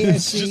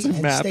 ASC just a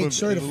and map state of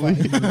certified,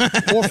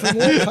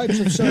 offering all types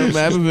of services.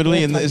 Map of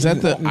Italy, and all is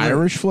types that of the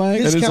Irish flag?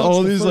 And it's Discounts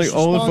all for these first like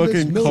all the responders,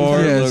 fucking military, car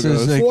Yeah, it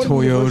says logos. like Ford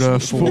Toyota,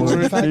 University, Ford.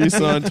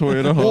 Nissan,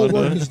 Toyota, All work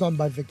Honda. is done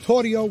by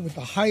Victorio with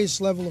the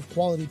highest level of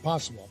quality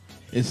possible.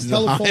 It's the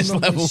Telephone highest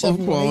number level of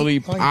quality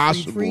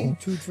 718-933-2365,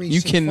 possible.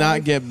 You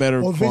cannot get better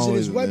or quality visit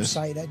his than this.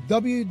 website at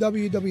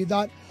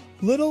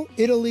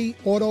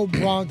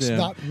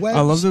www.littleitalyAutobronx.web.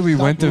 I love that we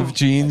went to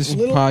Gene's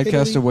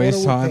podcast to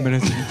waste time, and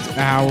it's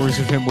hours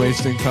of him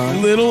wasting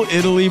time.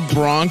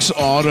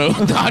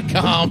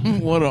 LittleItalyBronxAuto.com.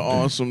 What an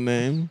awesome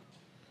name.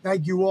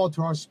 Thank you all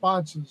to our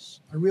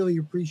sponsors. I really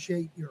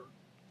appreciate your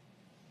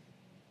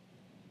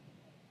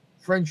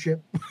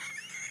friendship.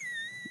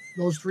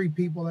 Those three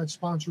people that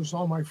sponsor us,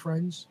 all my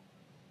friends.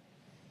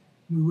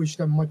 We wish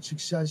them much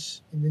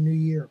success in the new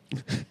year.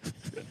 I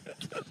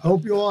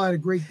hope you all had a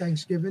great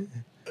Thanksgiving.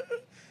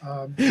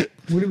 We're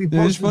gonna be It's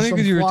posting funny some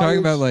because you were talking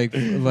about flyers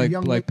for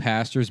young like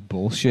pastors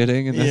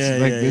bullshitting, and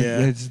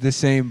that's it's the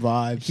same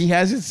vibes. He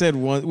hasn't said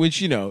one,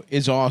 which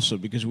is awesome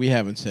because we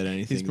haven't said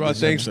anything. He's brought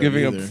this episode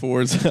Thanksgiving up either.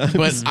 4 times.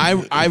 But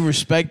I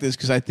respect this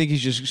because I think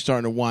he's just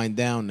starting to wind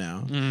down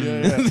now.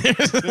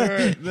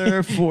 There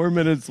are 4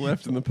 minutes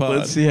left in the pod.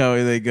 Let's see how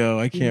they go.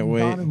 I can't wait.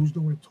 Donna, who's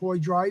doing a toy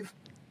drive.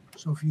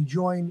 So if you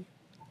join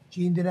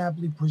Gene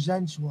DiNapoli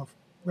Presents or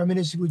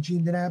Reminiscing with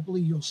Gene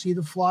DiNapoli, you'll see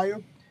the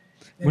flyer.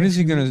 When is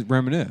he going to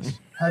reminisce? He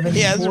hasn't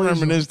toys or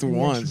reminisced any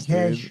once, extra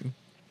cash dude.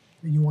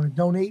 that you want to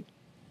donate,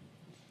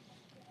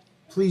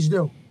 please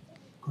do,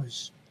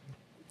 because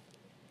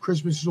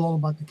Christmas is all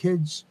about the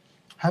kids.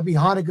 Happy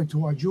Hanukkah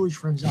to our Jewish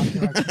friends out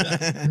there. I forgot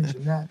to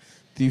mention that.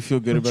 Do you feel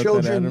good But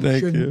about that, children Adam?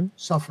 shouldn't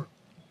suffer.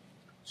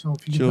 So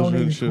if you Children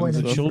donate a shouldn't toy,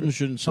 suffer. that's Children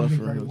shouldn't something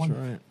suffer. very That's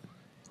wonderful.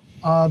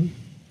 right.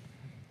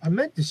 I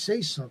meant to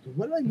say something.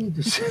 What did I mean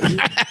to say?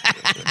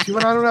 See,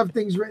 when I don't have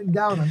things written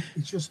down,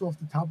 it's just off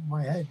the top of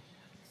my head.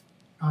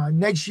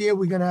 Next year,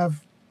 we're going to have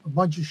a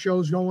bunch of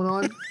shows going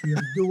on. We have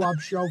a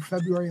doo-wop show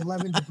February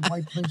 11th at the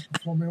White Plains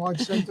Performing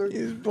Arts Center.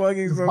 He's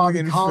plugging With something Bobby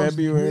in Collins,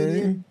 the February.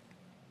 comedian.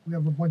 We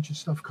have a bunch of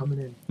stuff coming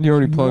in. You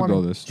already If plugged wanna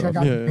all this check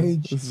stuff. out Yeah, the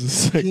page. this is the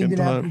second Gene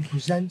time. DiNapoli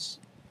Presents.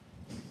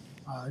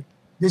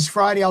 This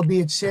Friday, I'll be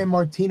at San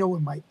Martino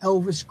with my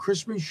Elvis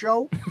Christmas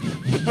show.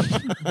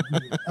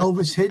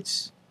 Elvis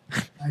hits,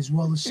 as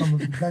well as some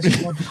of the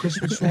best loved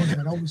Christmas songs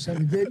that Elvis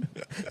ever did.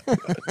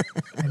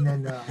 And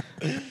then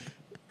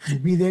we'll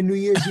be there New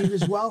Year's Eve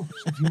as well.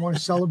 So if you want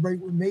to celebrate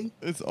with me,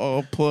 It's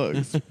all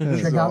plugs.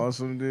 That's check out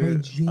awesome,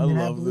 dude. page I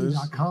love this.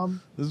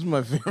 genapoli.com. This is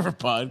my favorite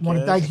podcast. I want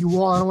to thank you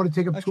all. I don't want to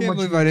take up I too can't much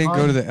believe of your I didn't go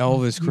time. to the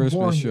Elvis Be Christmas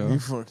boring, show. You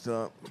fucked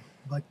up.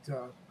 But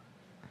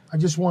I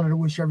just wanted to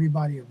wish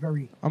everybody a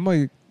very I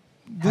might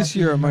this Happy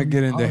year I might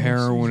get into holiday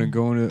heroin season. and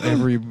going to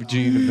every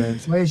Gene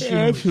event. last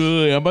year was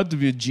Absolutely. I'm about to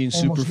be a Gene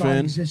super almost fan.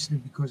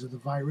 non-existent because of the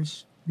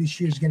virus. This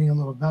year's getting a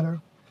little better.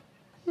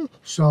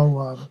 So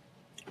I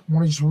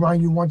want to just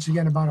remind you once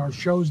again about our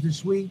shows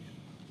this week.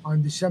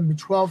 On December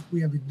 12th, we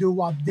have a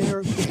doo-wop dinner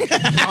at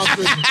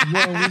the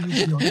Royal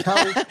Regency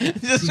Hotel.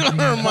 Just want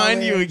to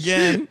remind you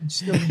again. It's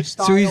still in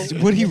style. So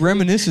what he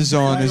reminisces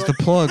on is the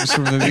plugs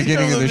from the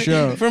beginning of the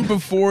show. From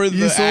before the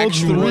You sold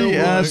actual 3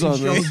 ads on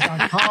this.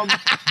 Shows.com.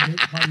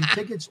 Buy your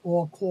tickets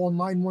or call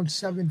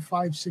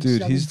 917-567-5842.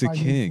 Dude, he's the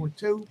king.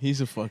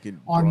 He's a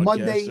fucking On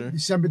Monday, broadcaster.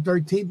 December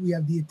 13th, we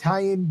have the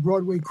Italian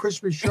Broadway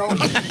Christmas show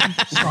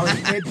starring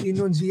Anthony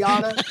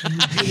Nunziata and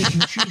Regina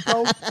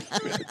Conchico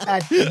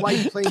at the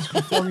White Plains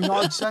Performing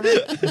Arts Center.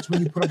 That's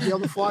when you put up the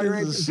other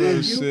flyer. This is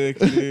so sick,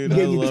 dude. You I get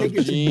your love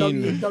tickets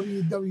Gene. at Oh,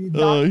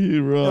 he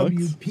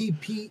rocks.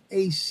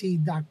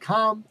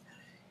 www.wppac.com.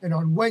 And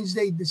on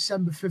Wednesday,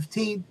 December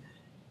 15th,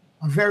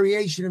 a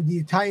variation of the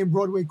Italian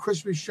Broadway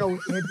Christmas show with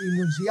Anthony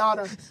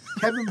Nunziata,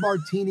 Kevin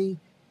Bartini,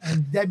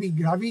 and Debbie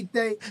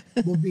Gravite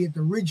will be at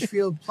the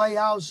Ridgefield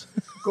Playhouse.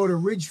 Go to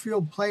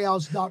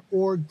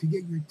ridgefieldplayhouse.org to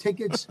get your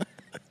tickets.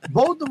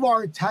 Both of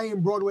our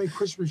Italian Broadway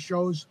Christmas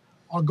shows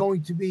are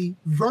going to be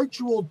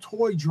virtual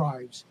toy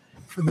drives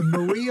for the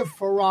Maria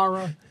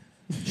Ferrara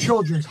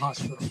Children's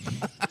Hospital.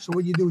 So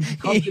what you do is you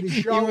come to the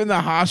show. Even the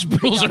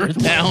hospitals you pick are out a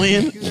toy on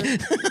Italian. the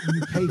computer, and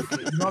you pay for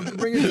it. You don't have to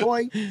bring a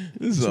toy. This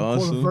is It's called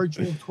a awesome.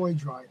 virtual toy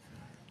drive.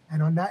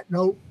 And on that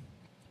note,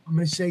 I'm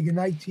going to say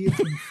goodnight to you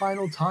for the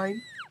final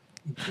time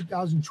in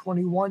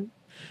 2021.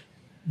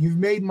 You've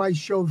made my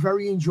show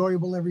very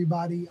enjoyable,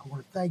 everybody. I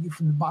want to thank you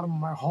from the bottom of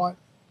my heart.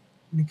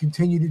 I'm going to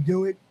continue to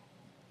do it.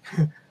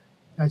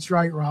 That's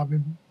right,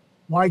 Robin.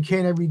 Why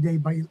can't every day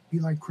be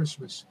like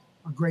Christmas?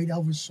 A great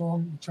Elvis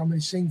song, which I'm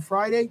going to sing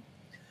Friday.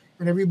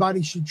 And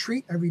everybody should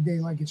treat every day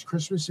like it's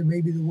Christmas, and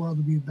maybe the world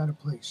will be a better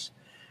place.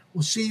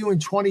 We'll see you in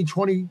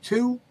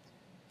 2022.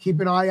 Keep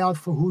an eye out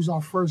for who's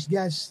our first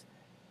guest.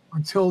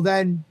 Until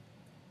then,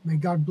 may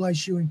God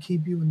bless you and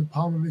keep you in the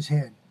palm of his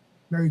hand.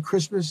 Merry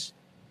Christmas,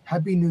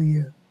 Happy New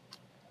Year,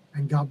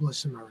 and God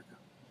bless America.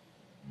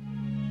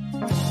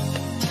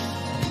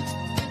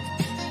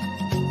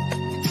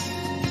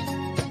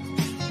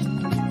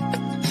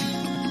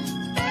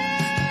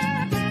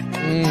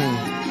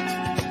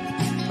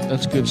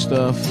 That's good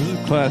stuff. This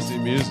is classy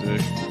music.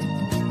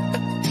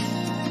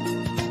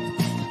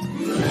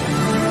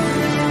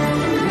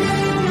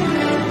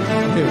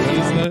 Okay, what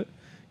is that?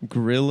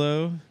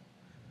 Grillo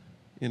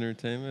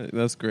Entertainment.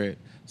 That's great.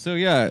 So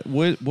yeah,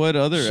 what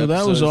other? So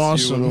that was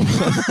awesome.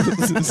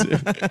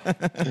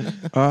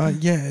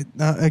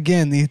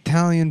 Again, the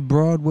Italian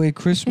Broadway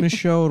Christmas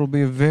show. It'll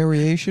be a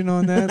variation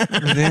on that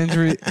with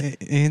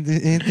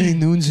Anthony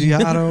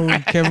Nunziato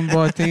and Kevin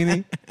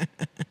Bartini.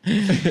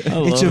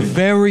 It's a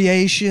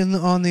variation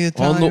on the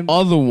Italian. On the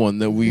other one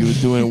that we were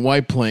doing in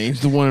White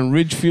Plains, the one in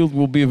Ridgefield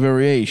will be a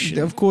variation.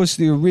 Of course,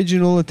 the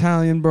original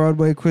Italian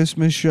Broadway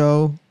Christmas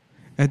show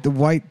at the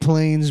White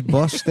Plains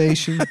bus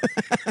station.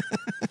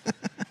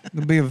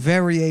 There'll be a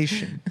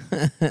variation.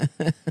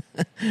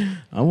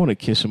 I want to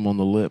kiss him on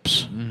the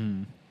lips.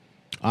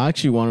 I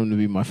actually want him to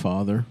be my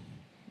father.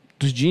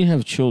 Does Gene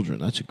have children?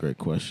 That's a great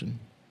question.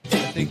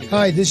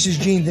 Hi, this is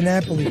Gene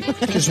DiNapoli.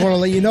 Just want to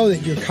let you know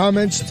that your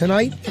comments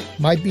tonight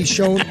might be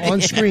shown on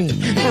screen.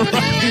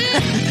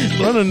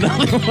 Run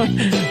another one.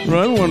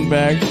 Run one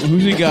back.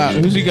 Who's he got?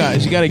 Has he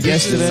got a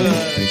guest today?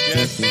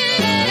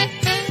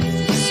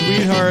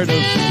 Sweetheart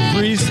of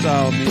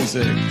freestyle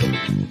music.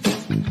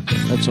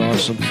 That's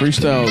awesome.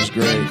 Freestyle is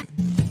great.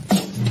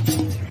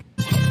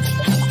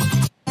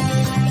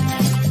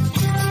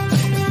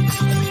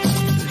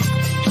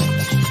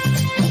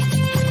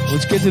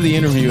 Let's get to the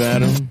interview,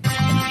 Adam.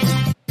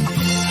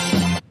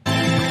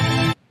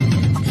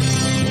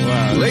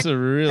 Wow, that's a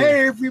real.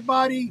 Hey,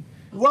 everybody.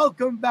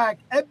 Welcome back.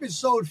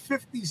 Episode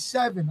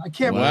 57. I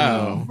can't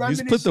believe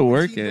He's put the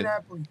work in.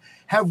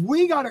 Have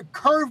we got a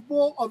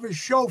curveball of a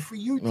show for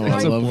you tonight?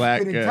 That's a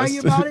black I'm going to tell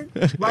you about it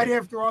right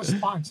after our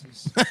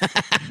sponsors.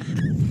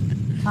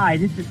 Hi,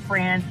 this is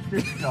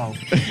Francisco.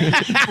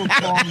 People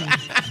call me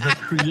the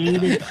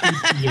creative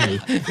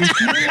CPA. If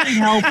you need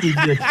help with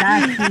your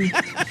taxes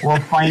or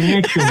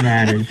financial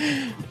matters,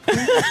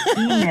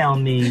 email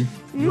me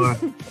your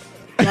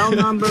cell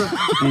number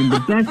and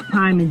the best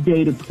time and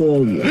day to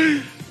call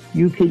you.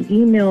 You can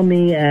email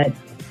me at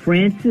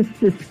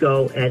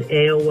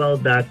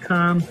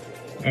franciscisco@aol.com,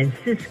 and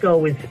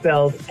Cisco is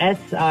spelled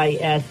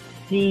SISCO.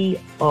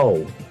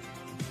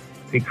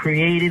 The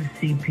Creative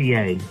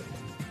CPA.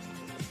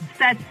 It's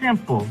that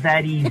simple,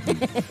 that easy.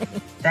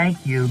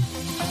 Thank you.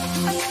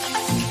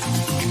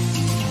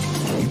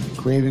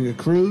 Craving a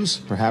cruise?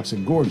 Perhaps a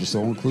gorgeous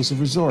all-inclusive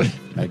resort,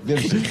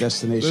 magnificent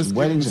destination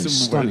weddings, and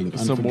stunning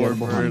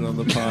unforgettable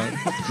honeymoons.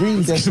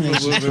 Dream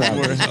Destination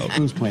Travel,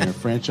 cruise planner,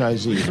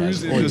 franchisee,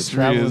 has all your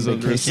travel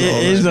and vacation.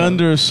 It is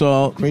under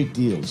assault. Great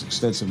deals,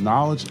 extensive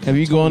knowledge. Have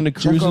you gone to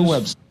cruises? Check our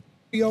website.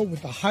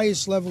 With the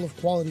highest level of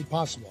quality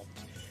possible.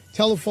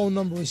 Telephone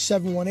number is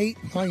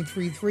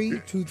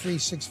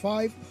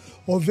 718-933-2365,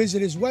 or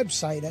visit his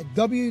website at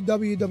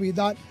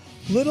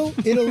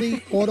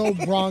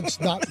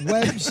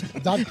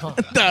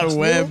www.littleitalyAutoBronx.webs.com.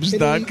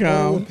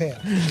 .webs.com.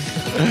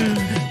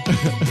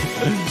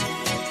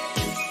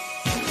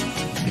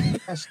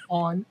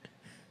 On,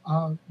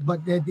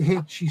 but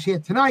she's here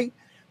tonight.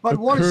 But I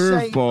want to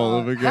say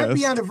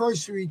happy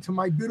anniversary to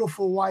my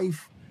beautiful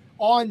wife.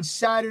 On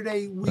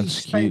Saturday, we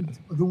spent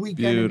the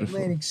weekend in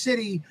Atlantic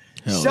City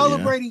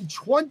celebrating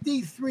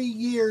 23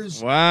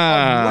 years of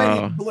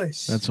wedded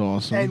bliss. That's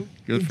awesome. And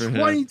in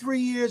 23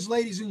 years,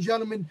 ladies and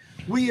gentlemen,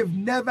 we have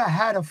never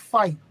had a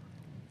fight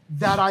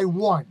that I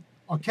won.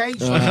 Okay?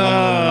 So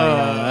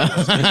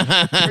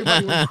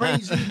everybody went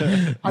crazy.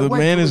 The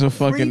man is a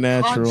fucking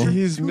natural.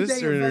 He's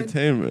Mr.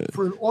 Entertainment.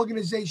 For an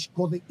organization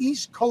called the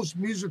East Coast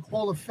Music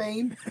Hall of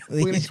Fame.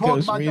 We're going to talk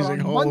about that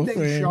on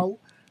Monday's show.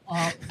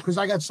 Because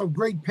I got some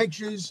great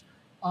pictures.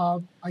 I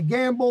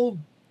gambled.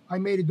 I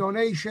made a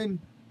donation.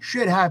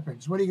 Shit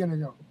happens. What are you going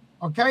to do?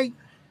 Okay?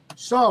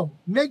 So,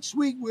 next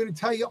week, we're going to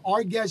tell you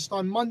our guest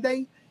on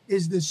Monday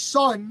is the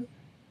son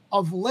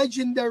of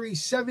legendary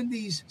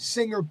 70s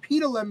singer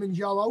Peter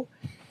Lemongello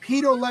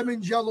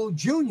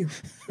Jr.,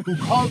 who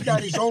carved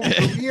out his own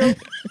career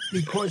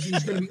because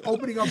he's going to be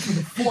opening up for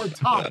the Four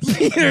Tops.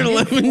 Peter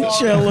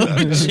Lemongello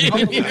Jr.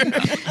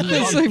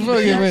 That's like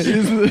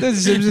fucking The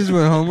Simpsons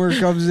when Homer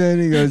comes in,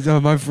 he goes,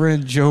 "Oh, my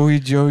friend Joey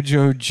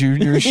Jojo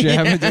Jr.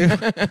 Shabadoo."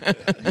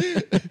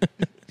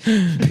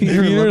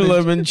 Peter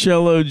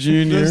Lemongello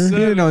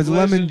Jr. No, it's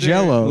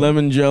Lemongello.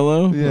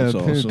 Lemongello? Yeah, that's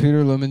awesome.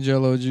 Peter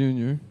Lemongello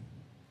Jr.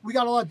 We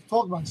got a lot to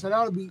talk about, so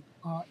that'll be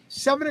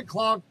 7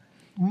 o'clock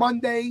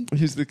Monday.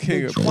 He's the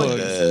king of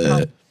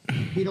plugs.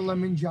 Peter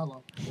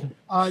Lemongello.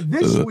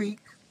 This week,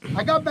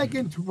 I got back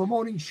into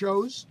promoting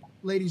shows,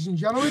 ladies and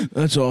gentlemen.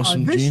 That's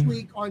awesome, This Gene.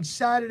 week, on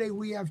Saturday,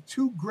 we have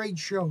two great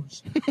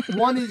shows.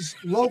 One is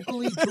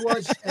locally to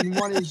us, and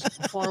one is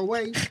far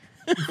away.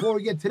 before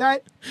we get to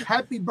that,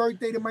 happy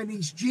birthday to my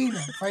niece Gina.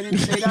 If I didn't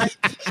say that,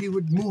 she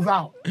would move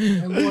out.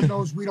 And Lord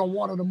knows we don't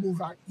want her to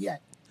move out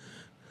yet.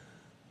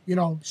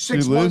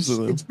 6 months.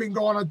 It's been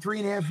going on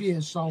 3.5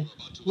 years. So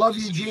love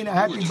you, Gina.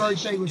 Happy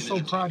birthday. We're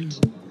so proud of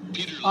you.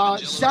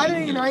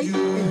 Saturday night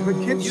in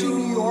Poughkeepsie,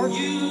 New York,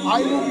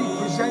 I will be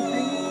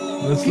presenting.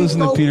 Let's listen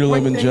to Peter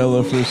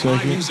Lemongello for a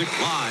second. Music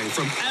live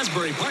from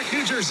Asbury Park,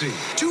 New Jersey.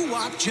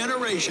 Doo-wop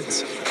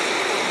Generations.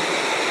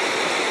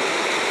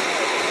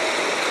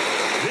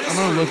 I'm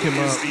gonna look him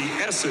This up. is the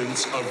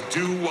essence of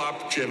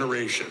doo-wop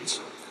Generations.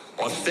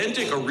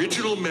 Authentic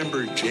original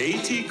member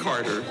J.T.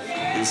 Carter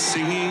is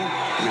singing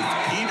with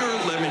Peter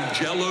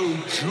Lemongello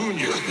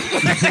Jr.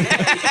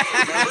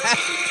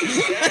 His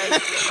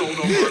dad sold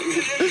over 1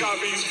 million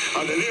copies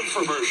on an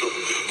infomercial.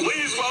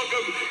 Please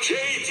welcome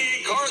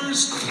J.T.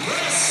 Carter's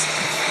Chris.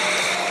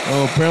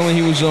 Oh, apparently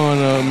he was on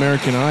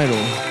American Idol.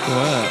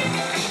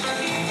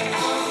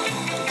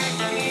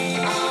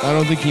 I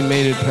don't think he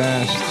made it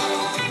past.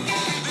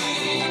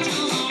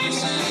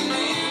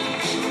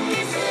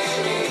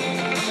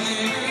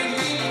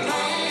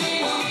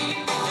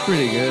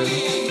 Pretty good.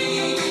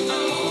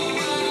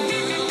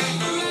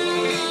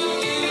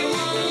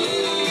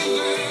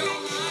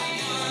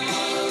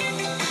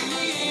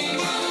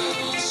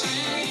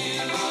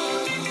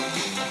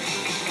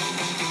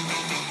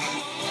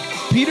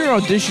 Peter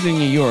auditioned in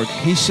New York.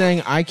 He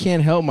sang I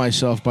Can't Help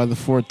Myself by the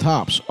Four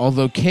Tops.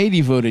 Although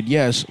Katie voted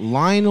yes,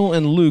 Lionel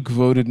and Luke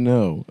voted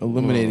no,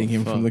 eliminating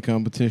him from the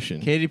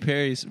competition. Katy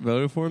Perry's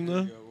voted for him,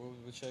 though?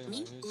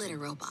 Litter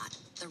Robot.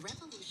 The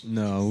revolution.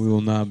 No, we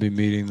will not be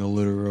meeting the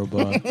litter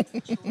robot.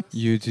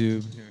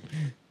 YouTube.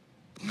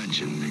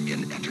 Mention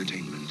in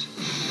entertainment.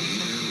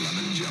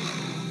 Lemongello.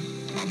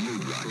 A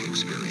mood rock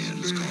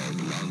experience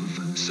called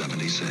Love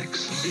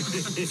 76.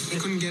 He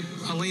couldn't get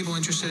a label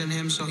interested in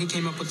him, so he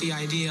came up with the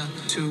idea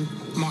to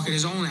market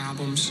his own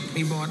albums.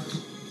 He bought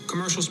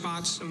commercial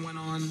spots and went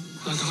on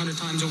like 100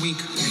 times a week.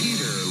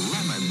 Peter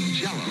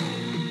Lemongello.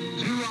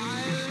 Do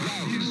I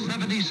Love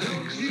 76?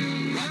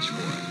 Watch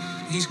for it.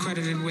 He's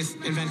credited with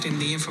inventing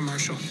the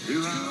infomercial.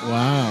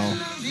 Wow.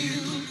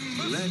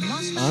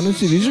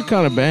 Honestly, these are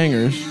kind of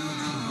bangers.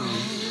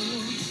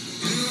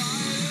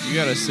 You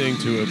gotta sing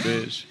to a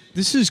bitch.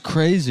 This is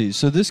crazy.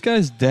 So this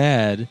guy's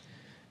dad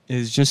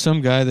is just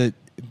some guy that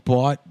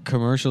bought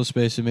commercial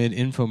space and made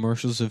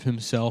infomercials of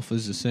himself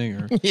as a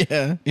singer.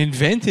 Yeah.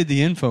 Invented the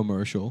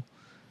infomercial,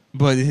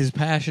 but his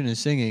passion is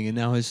singing, and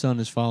now his son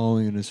is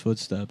following in his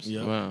footsteps.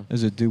 Yep. Wow.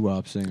 As a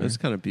doo-wop singer. That's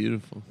kind of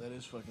beautiful. That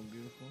is fucking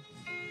beautiful.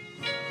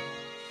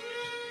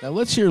 Now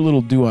let's hear a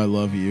little Do I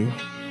Love You.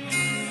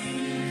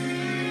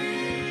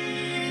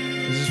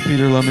 This is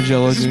Peter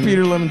Lemongello. This is Jr.?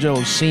 Peter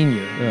Lemongello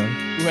Sr., Yeah.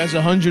 who has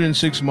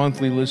 106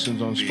 monthly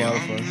listens on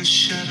Spotify.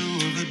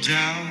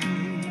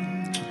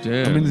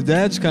 Damn. I mean, the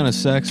dad's kind of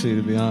sexy,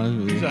 to be honest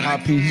with you. He's a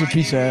hot piece. He's a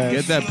piece of ass.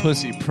 Get that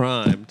pussy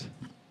primed.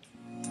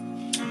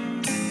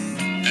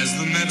 As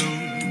the meadow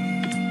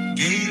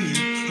gaily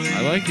plays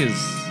I like his...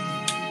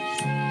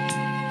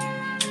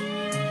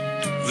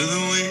 with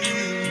the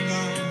wind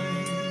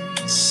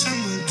on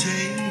summer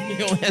day.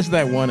 He only has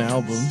that one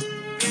album.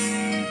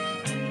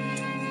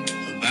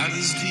 About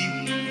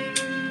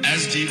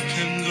as deep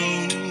can go.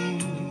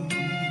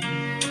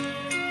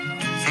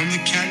 From the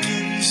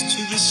canyons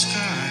to the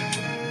sky.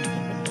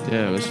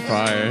 Yeah, it was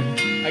fire.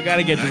 I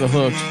gotta get to the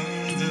hook.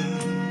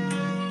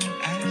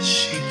 As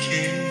she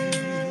cares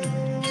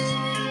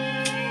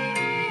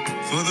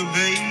for the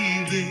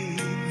baby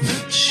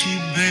that she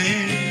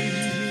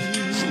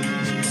bears.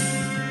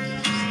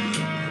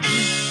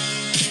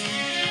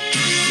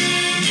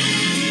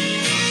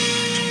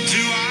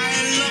 Do I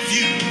love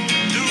you?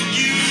 Don't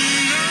you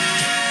know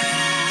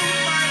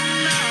by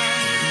now?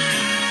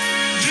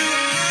 Do I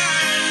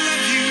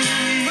love you?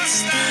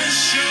 Must I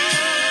show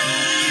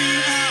you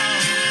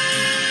how?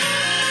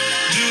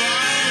 Do I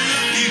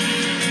love you?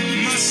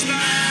 Must I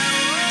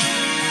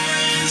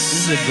always This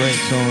is a great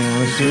song,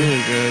 honestly.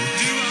 Really good.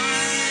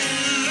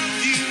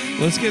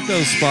 Let's get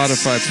those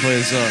Spotify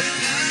plays up.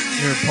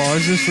 Here,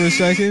 pause this for a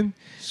second.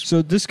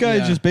 So this guy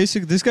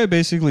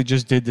basically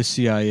just did the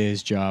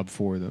CIA's job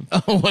for them.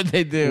 Oh, what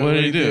they do? What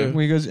did he do? Well,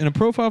 he goes in a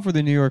profile for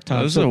the New York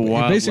Times. this is a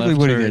wild basically left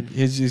what he turn. did.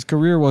 His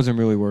career wasn't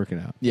really working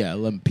out. Yeah,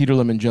 Peter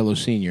Lemongello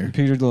Sr.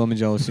 Peter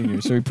Lemongello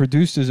Sr. So he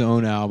produced his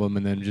own album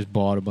and then just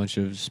bought a bunch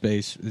of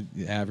space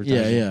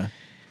advertising. Yeah.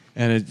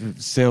 And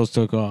sales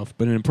took off.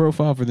 But in a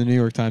profile for the New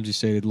York Times, he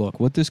stated, "Look,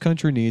 what this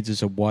country needs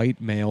is a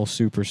white male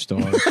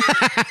superstar."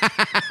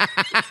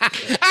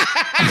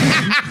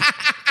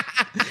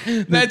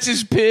 That's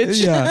his pitch.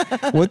 Yeah.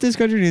 What this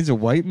country needs is a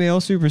white male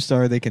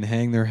superstar they can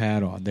hang their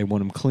hat on. They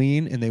want him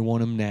clean and they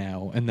want him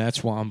now. And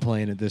that's why I'm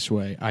playing it this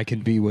way. I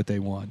can be what they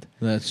want.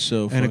 That's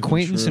so An fucking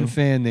acquaintance true. and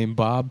fan named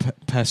Bob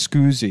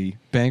Pascuzzi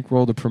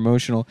bankrolled a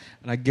promotional,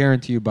 and I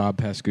guarantee you Bob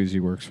Pascuzzi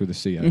works for the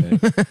CIA.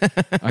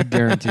 I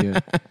guarantee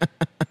it.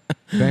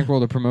 Bankroll,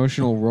 the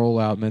promotional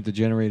rollout meant to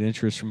generate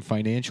interest from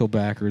financial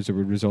backers that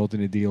would result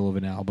in a deal of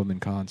an album and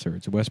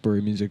concerts. The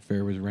Westbury Music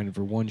Fair was rented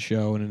for one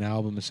show and an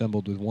album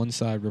assembled with one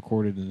side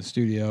recorded in the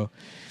studio,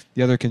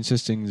 the other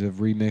consisting of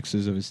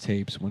remixes of his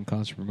tapes. One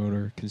concert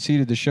promoter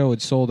conceded the show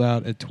had sold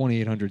out at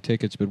 2,800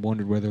 tickets, but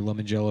wondered whether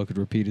Lemongello could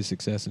repeat his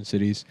success in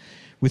cities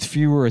with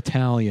fewer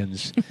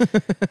Italians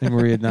and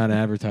where he had not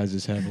advertised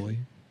as heavily.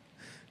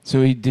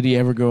 So did he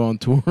ever go on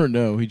tour?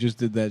 No, he just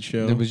did that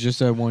show. It was just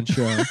that one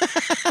show.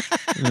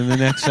 And then the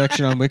next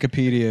section on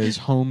Wikipedia is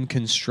home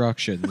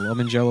construction.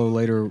 Lemongello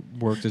later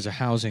worked as a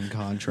housing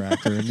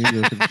contractor in New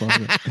York and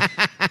Florida.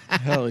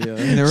 Hell yeah.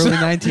 In the early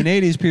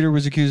 1980s, Peter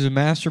was accused of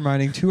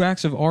masterminding 2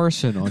 acts of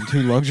arson on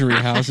 2 luxury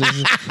houses.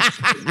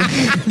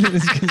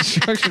 His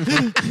construction.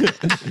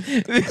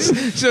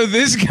 So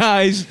this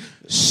guy's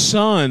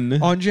son.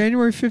 On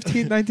January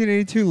 15,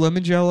 1982,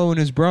 Lemongello and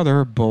his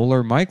brother,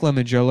 bowler Mike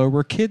Lemongello,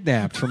 were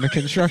kidnapped from a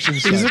construction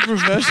site. He's a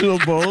professional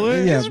bowler?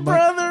 Yeah, His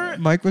brother.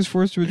 Mike was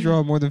forced to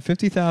withdraw more than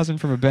 $50,000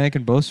 from a bank,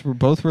 and both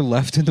were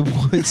left in the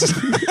woods.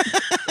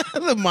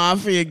 The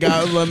mafia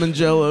got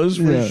Lemongellos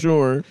for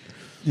sure.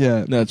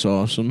 Yeah. That's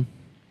awesome.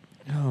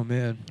 Oh,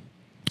 man.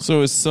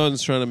 So his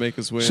son's trying to make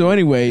his way So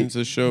anyway,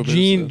 into show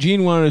Gene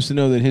business. wanted us to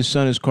know that his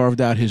son has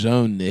carved out his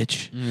own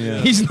niche. Yeah.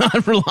 He's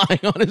not relying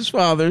on his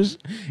father's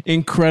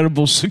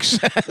incredible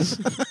success.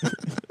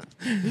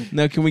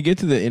 Now, can we get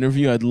to the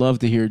interview? I'd love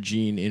to hear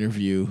Gene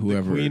interview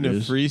whoever Queen it of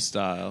is.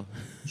 freestyle.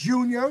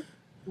 Junior,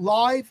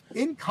 live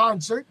in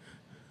concert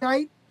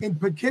tonight in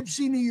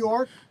Poughkeepsie, New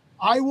York.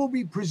 I will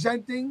be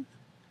presenting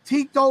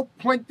Tito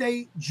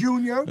Puente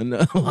Jr. And a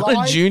lot of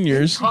live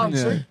juniors. in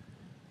concert.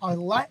 A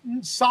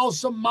Latin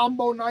salsa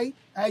mambo night.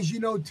 As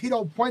you know,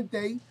 Tito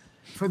Puente,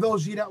 for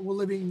those of you that were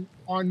living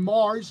on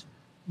Mars,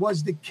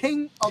 was the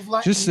king of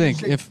Latin Just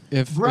think, music.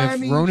 if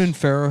Grammys, Ronan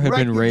Farrow had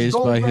been records, raised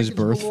gold by his records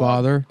birth galore.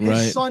 father,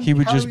 His son he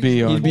would just be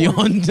carries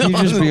on.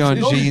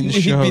 the Gene's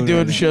show. He'd be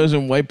doing right shows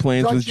in White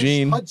Plains with Dutchess,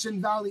 Gene.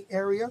 Hudson Valley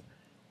area.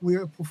 We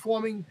are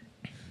performing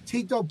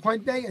Tito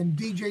Puente and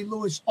DJ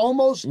Lewis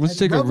almost. Let's at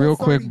take a Level real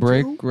quick 32.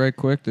 break, right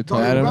quick, to Go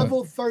talk to about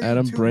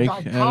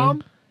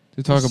Rebel32.com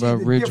to talk to see about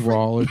the Ridge different-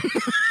 Wallet.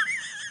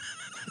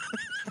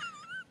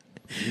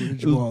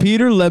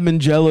 Peter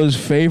Lemongello's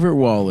favorite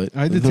wallet.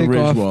 I had to the take Ridge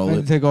off. I wallet.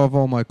 had to take off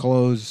all my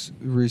clothes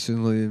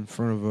recently in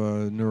front of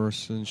a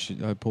nurse, and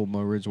I pulled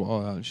my Ridge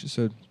wallet out, and she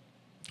said,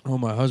 "Oh,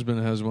 my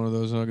husband has one of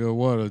those." And I go,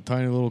 "What? A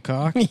tiny little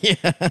cock? Yeah,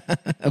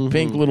 a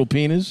pink little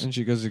penis." And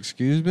she goes,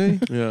 "Excuse me."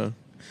 Yeah.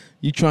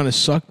 You trying to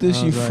suck this,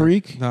 I you was like,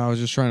 freak? No, I was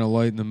just trying to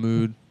lighten the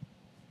mood,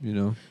 you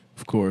know.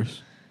 Of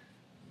course.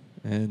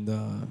 And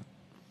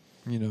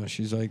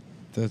she's like,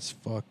 "That's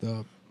fucked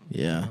up."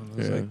 Yeah. I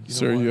was like,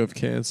 Sir, what? you have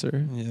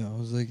cancer. Yeah, I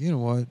was like, you know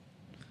what?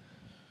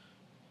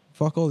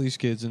 Fuck all these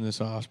kids in this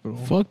hospital.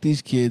 Fuck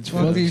these kids.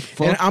 Fuck these.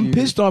 Fuck and I'm you.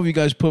 pissed off you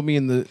guys put me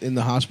in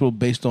the hospital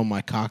based on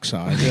my cock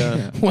size.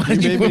 Yeah.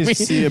 Why'd You made put me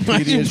see a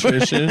why'd you put-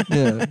 pediatrician.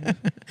 Yeah.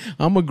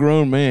 I'm a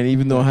grown man,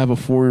 even though I have a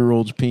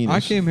 4-year-old's penis. I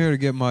came here to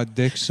get my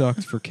dick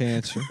sucked for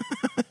cancer.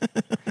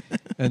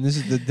 And this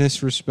is the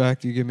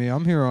disrespect you give me.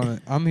 I'm here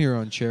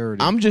on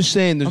charity. I'm just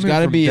saying there's I'm here got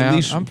to from be at down-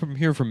 least I'm from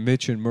here from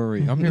Mitch and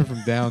Murray. I'm here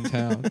from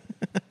downtown.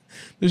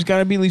 there's got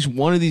to be at least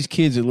one of these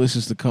kids that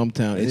listens to Cum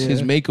Town. It's his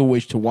Yeah.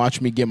 make-a-wish to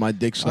watch me get my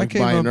dick sucked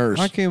by a nurse.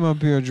 I came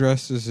up here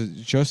dressed as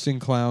just in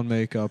clown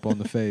makeup on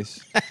the face.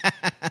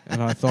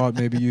 And I thought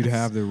maybe you'd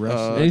have the rest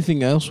of it.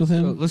 Anything else with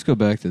him? Let's go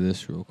back to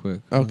this real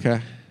quick.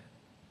 Okay.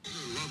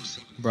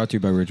 Brought to you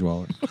by Ridge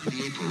Wallet.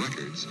 $98 for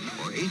records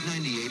or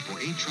 $8.98 for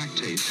 8-track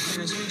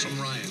tapes.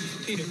 I'm Ryan.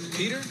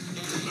 Peter?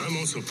 I'm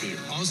also Peter.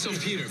 Also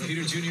Peter.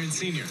 Peter Jr. and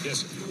Senior.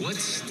 Yes. What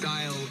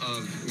style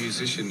of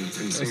musician and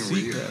singer were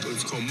you?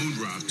 It's called mood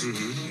rock.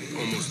 Mm-hmm.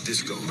 Almost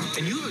disco.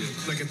 And you look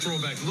like a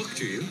throwback look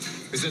to you.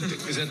 Is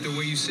that the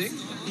way you sing?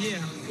 Yeah,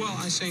 well,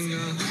 I sang a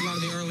lot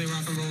of the early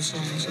rock and roll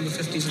songs in the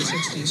 50s and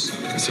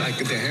 60s. It's like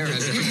the hair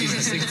has the 50s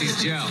and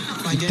 60s gel.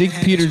 My You dad think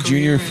had Peter his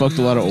career, Jr. fucked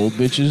a lot of old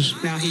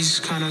bitches? Now he's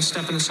kind of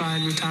stepping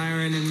aside,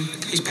 retiring, and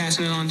he's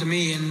passing it on to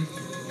me. And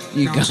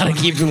You now I'm gotta starting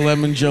keep to- the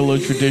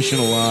Lemongello tradition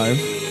alive.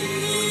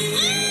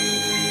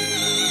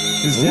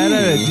 His dad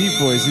had a deep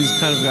voice. He's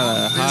kind of got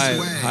a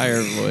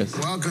higher voice.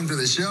 Welcome to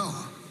the show.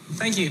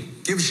 Thank you.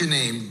 Give us your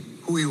name,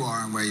 who you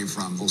are, and where you're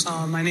from. Full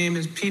stop. My name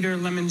is Peter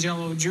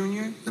Lemongello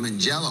Jr.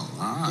 Lemongello.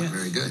 Ah, Yeah.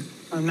 very good.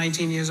 I'm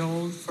 19 years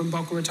old from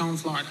Boca Raton,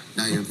 Florida.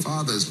 Now, your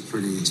father's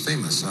pretty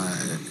famous.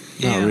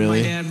 Yeah,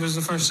 really. my dad was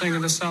the first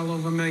singer to sell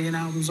over 1 million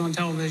albums on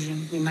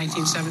television in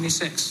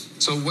 1976.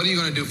 So what are you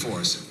going to do for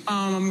us?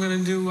 I'm going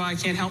to do I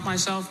Can't Help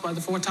Myself by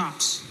the Four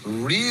Tops.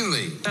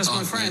 Really? That's my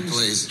man, friends.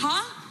 please.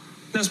 Huh?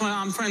 That's why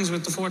I'm friends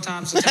with the Four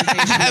Tops. The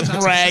Temptations. I was just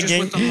Bragging.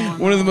 with them on,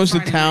 One of the most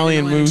Friday night in Italian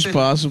Atlantic moves City.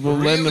 possible.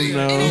 Letting them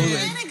know.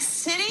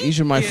 These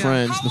are my Yeah.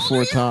 friends, the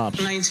Four Tops.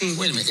 19.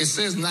 Wait a minute. It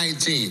says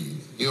 19.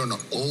 You're an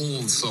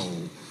old soul.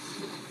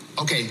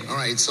 Okay, all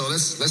right. So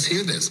let's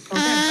hear this. Okay,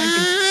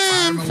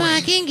 thank you.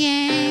 Fucking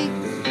gay.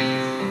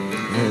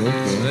 Oh,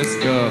 okay. Let's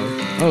go.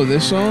 Oh,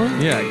 this song?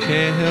 Yeah, I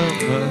can't help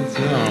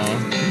myself.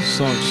 Oh, this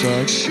song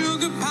sucks.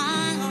 Sugar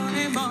pie,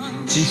 honey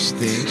buns. He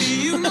stinks.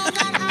 You know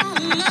that I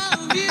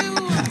love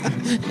you.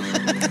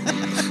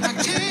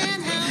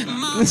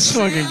 This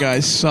fucking guy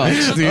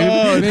sucks, dude.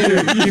 Oh,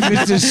 dude. He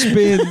did the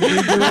spin.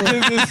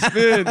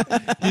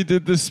 He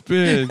did the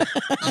spin.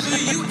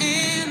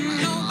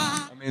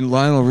 I mean,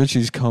 Lionel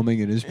Richie's coming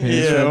in his pants.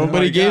 Yeah, right now.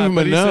 but he gave him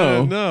a he no.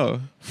 said no.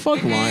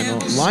 Fuck Lionel.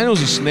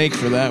 Lionel's a snake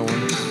for that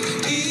one.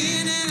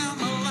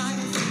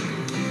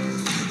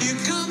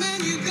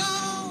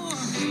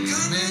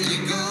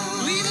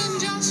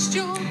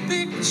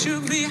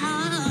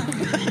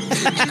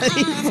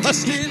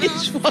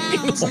 He's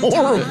fucking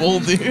horrible,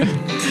 dude.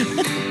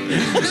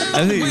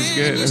 I think he's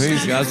good. I think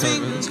he's got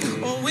something.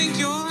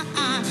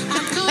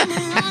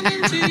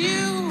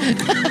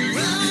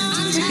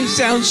 He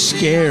sounds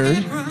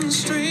scared.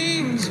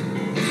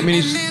 I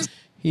mean,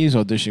 he's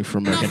auditioning for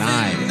American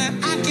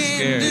Idol.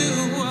 Scared.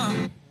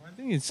 I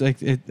think it's like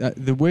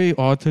the way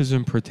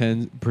autism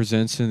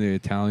presents in the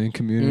Italian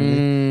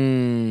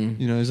community.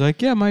 You know, it's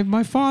like, yeah,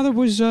 my father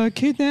was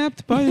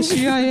kidnapped by the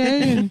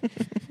CIA,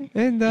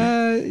 and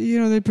you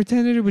know, they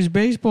pretended it was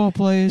baseball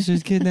players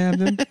that kidnapped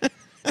him.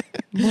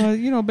 But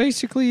you know,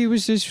 basically, he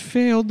was this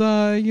failed,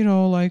 you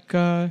know, like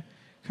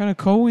kind of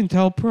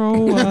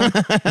COINTELPRO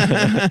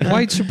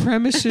white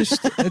supremacist,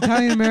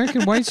 Italian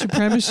American white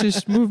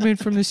supremacist movement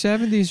from the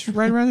 70s,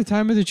 right around the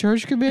time of the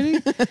church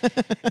committee.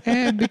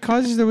 And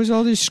because there was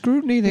all this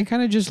scrutiny, they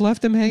kind of just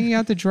left him hanging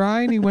out to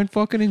dry, and he went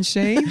fucking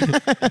insane.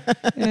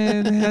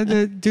 And had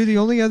to do the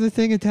only other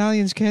thing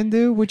Italians can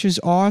do, which is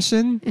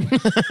arson,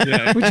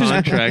 Yeah,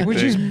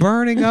 which is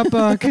burning up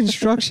a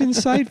construction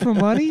site for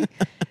money.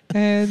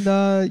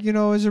 And, you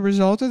know, as a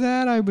result of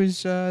that, I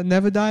was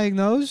never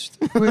diagnosed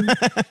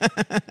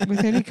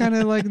with any kind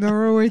of like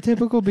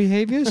neuroatypical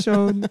behavior.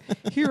 So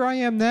here I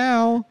am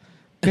now,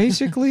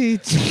 basically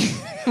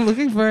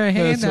looking for a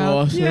That's handout.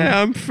 awesome.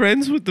 Yeah, I'm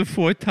friends with the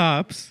Four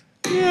Tops.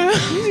 Yeah,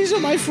 these are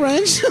my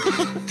friends.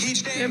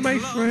 They're my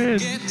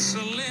friends.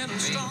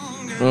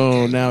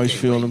 Oh, now he's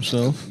feeling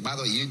himself. By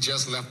the way, you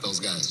just left those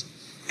guys.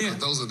 Yeah.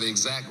 Those are the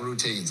exact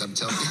routines. I'm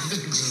telling you,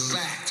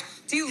 exact.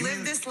 Do you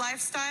live this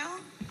lifestyle?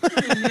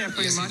 Yeah,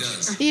 pretty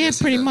much. Yeah,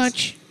 pretty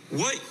much.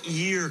 What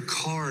year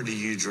car do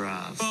you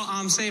drive? Well,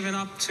 I'm saving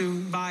up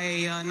to buy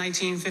a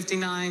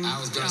 1959. I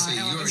was going to say,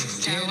 you're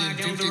Cadillac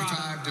dead in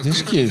 55 to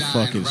This kid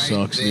 59 fucking right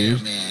sucks, there,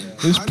 dude. man.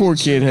 This poor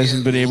kid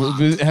hasn't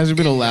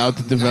been allowed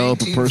to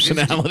develop a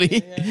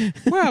personality.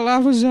 Well, I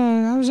was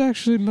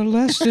actually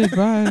molested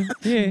by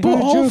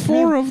all Joe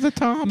four of the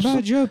Tops.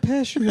 by Joe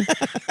Pesci.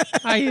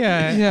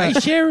 I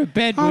share a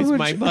bed with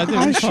my mother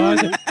and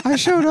father. I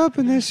showed up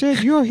and they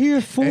said, "You're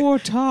here for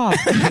top."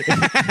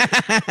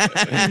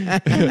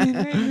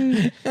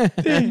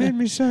 They made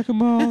me suck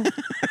them all.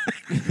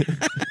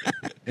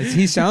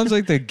 He sounds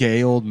like the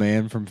gay old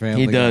man from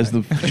Family Guy. He does,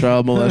 the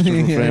child molester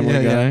from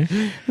Family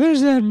Guy.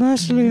 There's that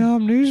muscly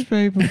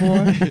newspaper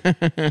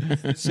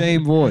boy.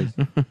 Same voice.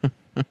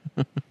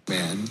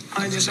 Man.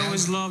 I just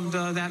always loved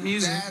that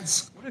music.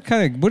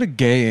 What a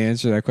gay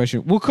answer to that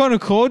question. What kind of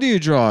car do you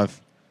drive?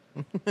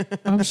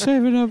 I'm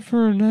saving up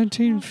for a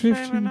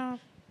 1950.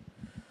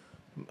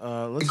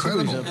 Let's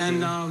Incredible.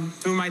 And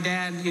through my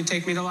dad, he'd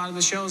take me to a lot of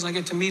the shows. I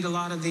get to meet a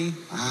lot of the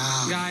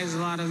guys, a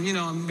lot of, you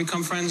know,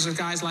 become friends with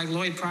guys like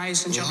Lloyd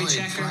Price and Chubby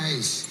Checker.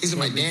 Price. These are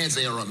my dad's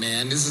era,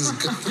 man. This is,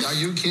 are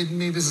you kidding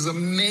me? This is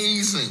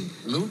amazing.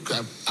 Luke,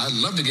 I'd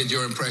love to get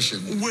your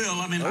impression. Well,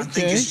 I mean, I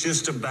think it's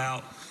just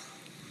about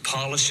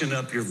polishing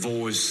up your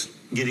voice,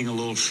 getting a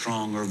little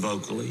stronger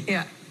vocally.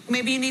 Yeah.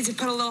 Maybe you need to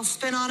put a little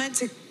spin on it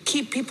to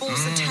keep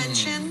people's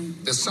attention.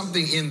 There's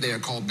something in there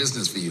called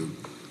business for you.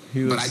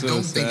 He But was I so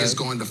don't think sad. it's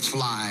going to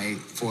fly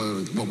for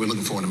what we're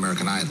looking for in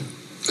American Idol.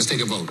 Let's take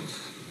a vote.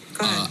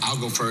 I'll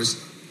go first.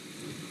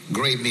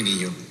 Great meeting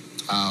you,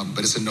 but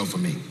it's a no for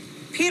me.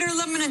 Peter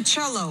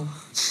Lemoncello.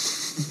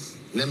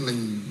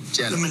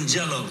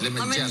 Limoncello.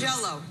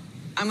 Lemoncello.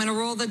 I'm going to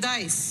roll the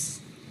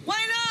dice.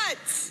 Why not?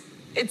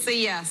 It's a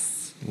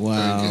yes.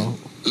 Wow.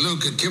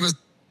 Luke, give us.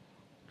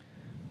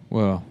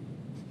 Well,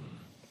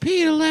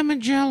 Peter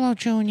Lemoncello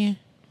Jr.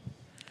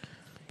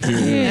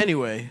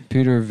 Anyway,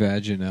 Peter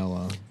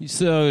Vaginello.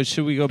 So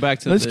should we go back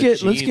to let's the get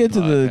Gene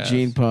to the podcast?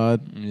 Gene Pod.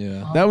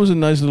 Yeah, that was a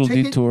nice little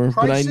Ticket detour,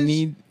 but I prices,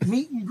 need.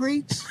 meet and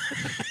greets,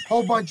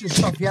 whole bunch of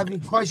stuff. If you have any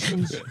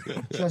questions,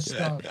 just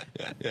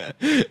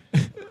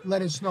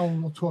let us know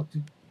and we'll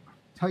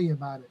tell you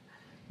about it.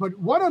 But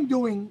what I'm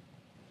doing,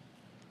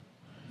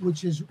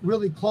 which is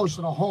really close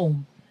to the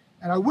home,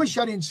 and I wish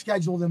I didn't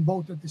schedule them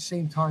both at the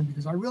same time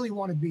because I really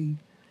want to be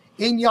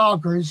in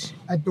Yonkers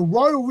at the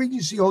Royal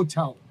Regency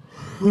Hotel.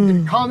 We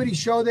did a comedy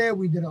show there.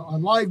 We did a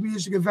live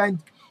music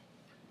event.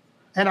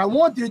 And I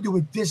wanted to do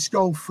a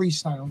disco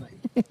freestyle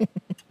night.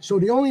 So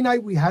the only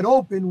night we had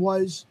open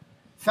was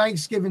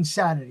Thanksgiving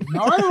Saturday.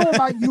 Now, I don't know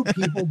about you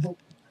people, but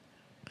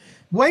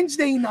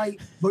Wednesday night,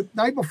 but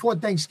night before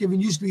Thanksgiving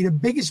used to be the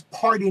biggest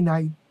party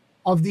night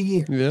of the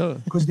year. Yeah.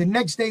 Because the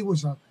next day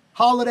was a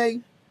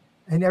holiday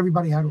and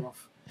everybody had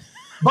off.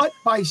 But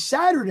by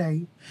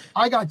Saturday,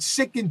 I got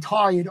sick and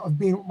tired of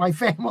being with my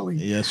family.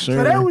 Yes, sir.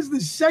 So that was the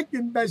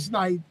second best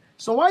night.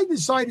 So I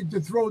decided to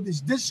throw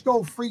this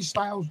disco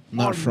freestyle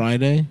Not party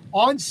Friday.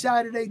 on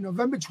Saturday,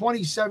 November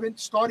 27th,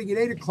 starting at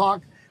 8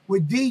 o'clock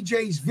with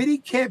DJs Vinny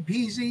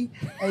Campisi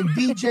and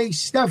DJ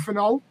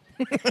Stefano.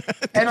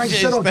 And I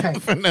said, okay,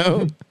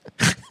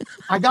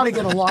 I got to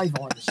get a live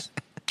artist.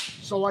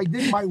 So I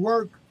did my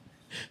work,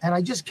 and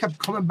I just kept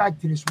coming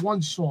back to this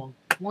one song.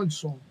 I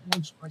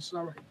said,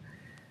 all right.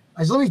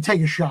 I said, let me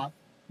take a shot.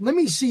 Let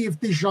me see if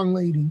this young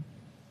lady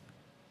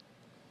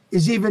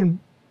is even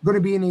going to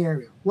be in the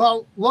area.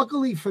 Well,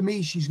 luckily for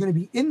me, she's going to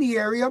be in the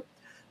area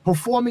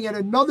performing at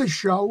another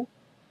show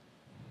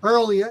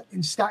earlier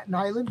in Staten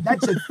Island.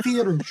 That's a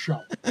theater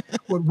show.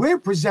 What we're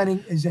presenting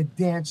is a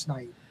dance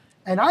night.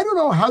 And I don't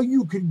know how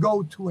you could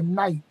go to a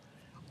night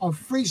of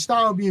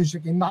freestyle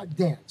music and not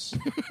dance.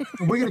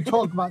 And we're going to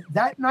talk about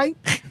that night.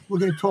 We're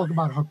going to talk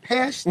about her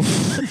past,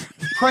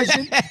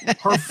 present,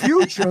 her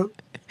future,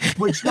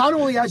 which not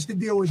only has to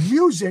deal with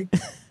music,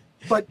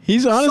 but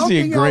he's honestly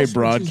a something great else,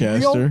 which is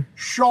real, broadcaster.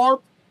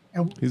 sharp,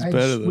 and He's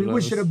better than we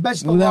wish us. her the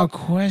best of Without luck.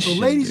 question, So,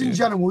 ladies and dude.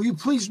 gentlemen, will you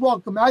please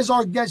welcome as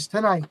our guest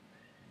tonight,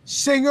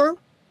 singer,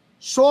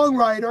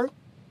 songwriter,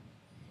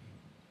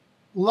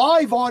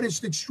 live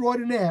artist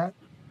extraordinaire,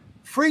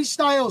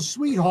 freestyle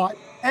sweetheart,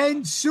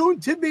 and soon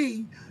to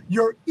be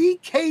your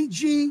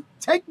EKG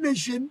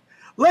technician.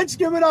 Let's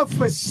give it up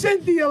for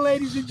Cynthia,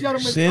 ladies and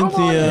gentlemen. Come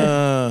on in.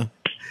 Cynthia.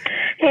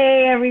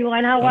 Hey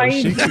everyone, how are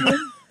you doing?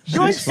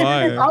 She's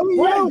fire. How are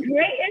What a you?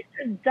 great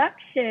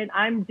introduction.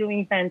 I'm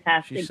doing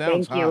fantastic. She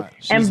sounds Thank you. hot.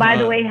 And She's by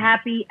the hot. way,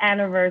 happy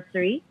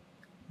anniversary.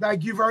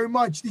 Thank you very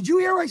much. Did you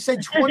hear I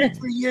said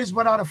 23 years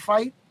without a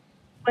fight?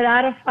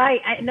 Without a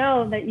fight, I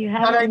know that you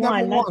That I haven't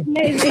never won. That's won.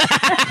 amazing.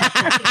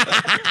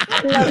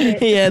 I love it.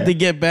 He had to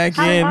get back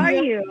How in. are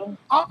you?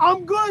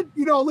 I'm good.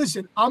 You know,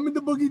 listen, I'm in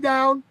the Boogie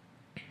Down.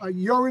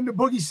 You're in the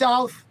Boogie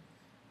South.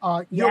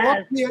 You're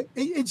Yes. up here.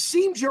 It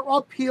seems you're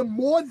up here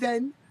more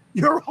than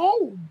you're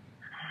home.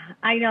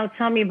 I know.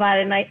 Tell me about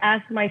it. And I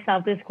ask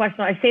myself this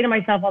question. I say to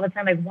myself all the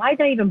time, like, why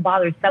did I even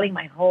bother selling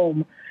my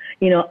home,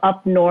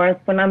 up north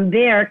when I'm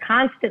there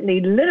constantly,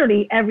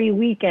 literally every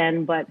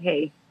weekend? But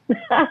hey,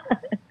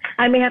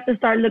 I may have to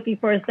start looking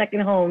for a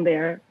second home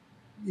there.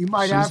 You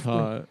might She's have to.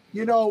 hot.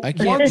 You know, I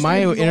can't- once my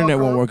a New internet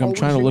won't Yorker, work. I'm always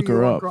trying to a look New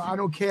her up. Yorker. I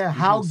don't care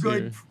how should see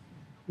good her.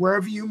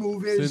 wherever you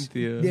move is.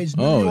 Cynthia. There's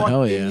New Oh, York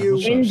hell in yeah. you.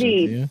 What's up,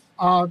 Indeed.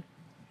 Cynthia?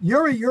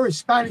 You're a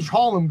Spanish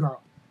Harlem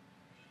girl.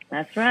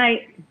 That's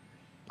right.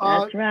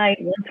 Uh, That's right.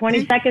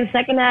 122nd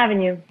 2nd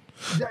Avenue.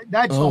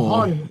 That's Oh, the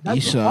heart of it. That's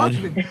east the heart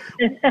side. of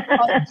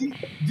it.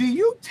 Do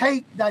you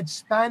take that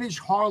Spanish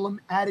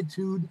Harlem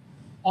attitude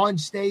on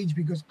stage?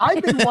 Because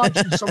I've been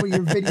watching some of your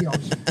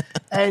videos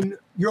and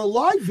your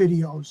live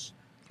videos.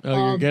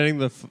 Oh, you're getting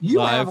the You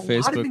live have a lot of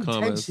Facebook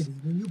comments. intensity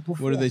when you perform.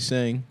 What are they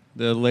saying?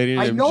 The lady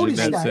I named noticed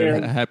Jeanette that.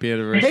 said happy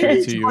Maybe anniversary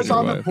it's to you and because your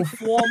I'm a wife.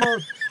 performer.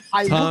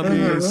 I look Tommy in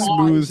her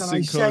Smooth eyes and I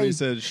Ciccone say,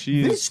 said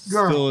she this is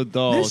girl, still a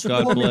doll. this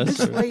God woman, bless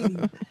this her. lady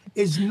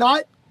is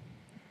not,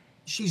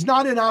 she's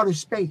not in outer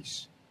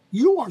space.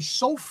 You are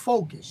so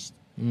focused.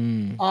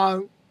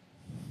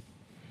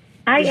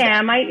 I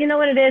am. You know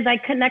what it is? I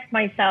connect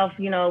myself,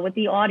 with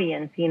the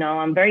audience.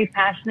 I'm very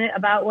passionate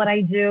about what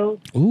I do.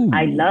 Ooh.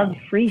 I love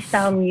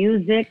freestyle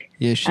music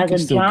Yeah, she as can a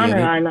still get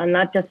genre. it. And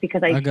not just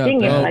because I I got sing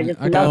it, that. but I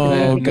just I got love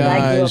that. it because I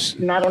grew Guys, up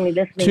not only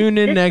listening tune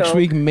to in next disco,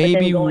 week. but then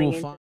Maybe going we'll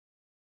into find.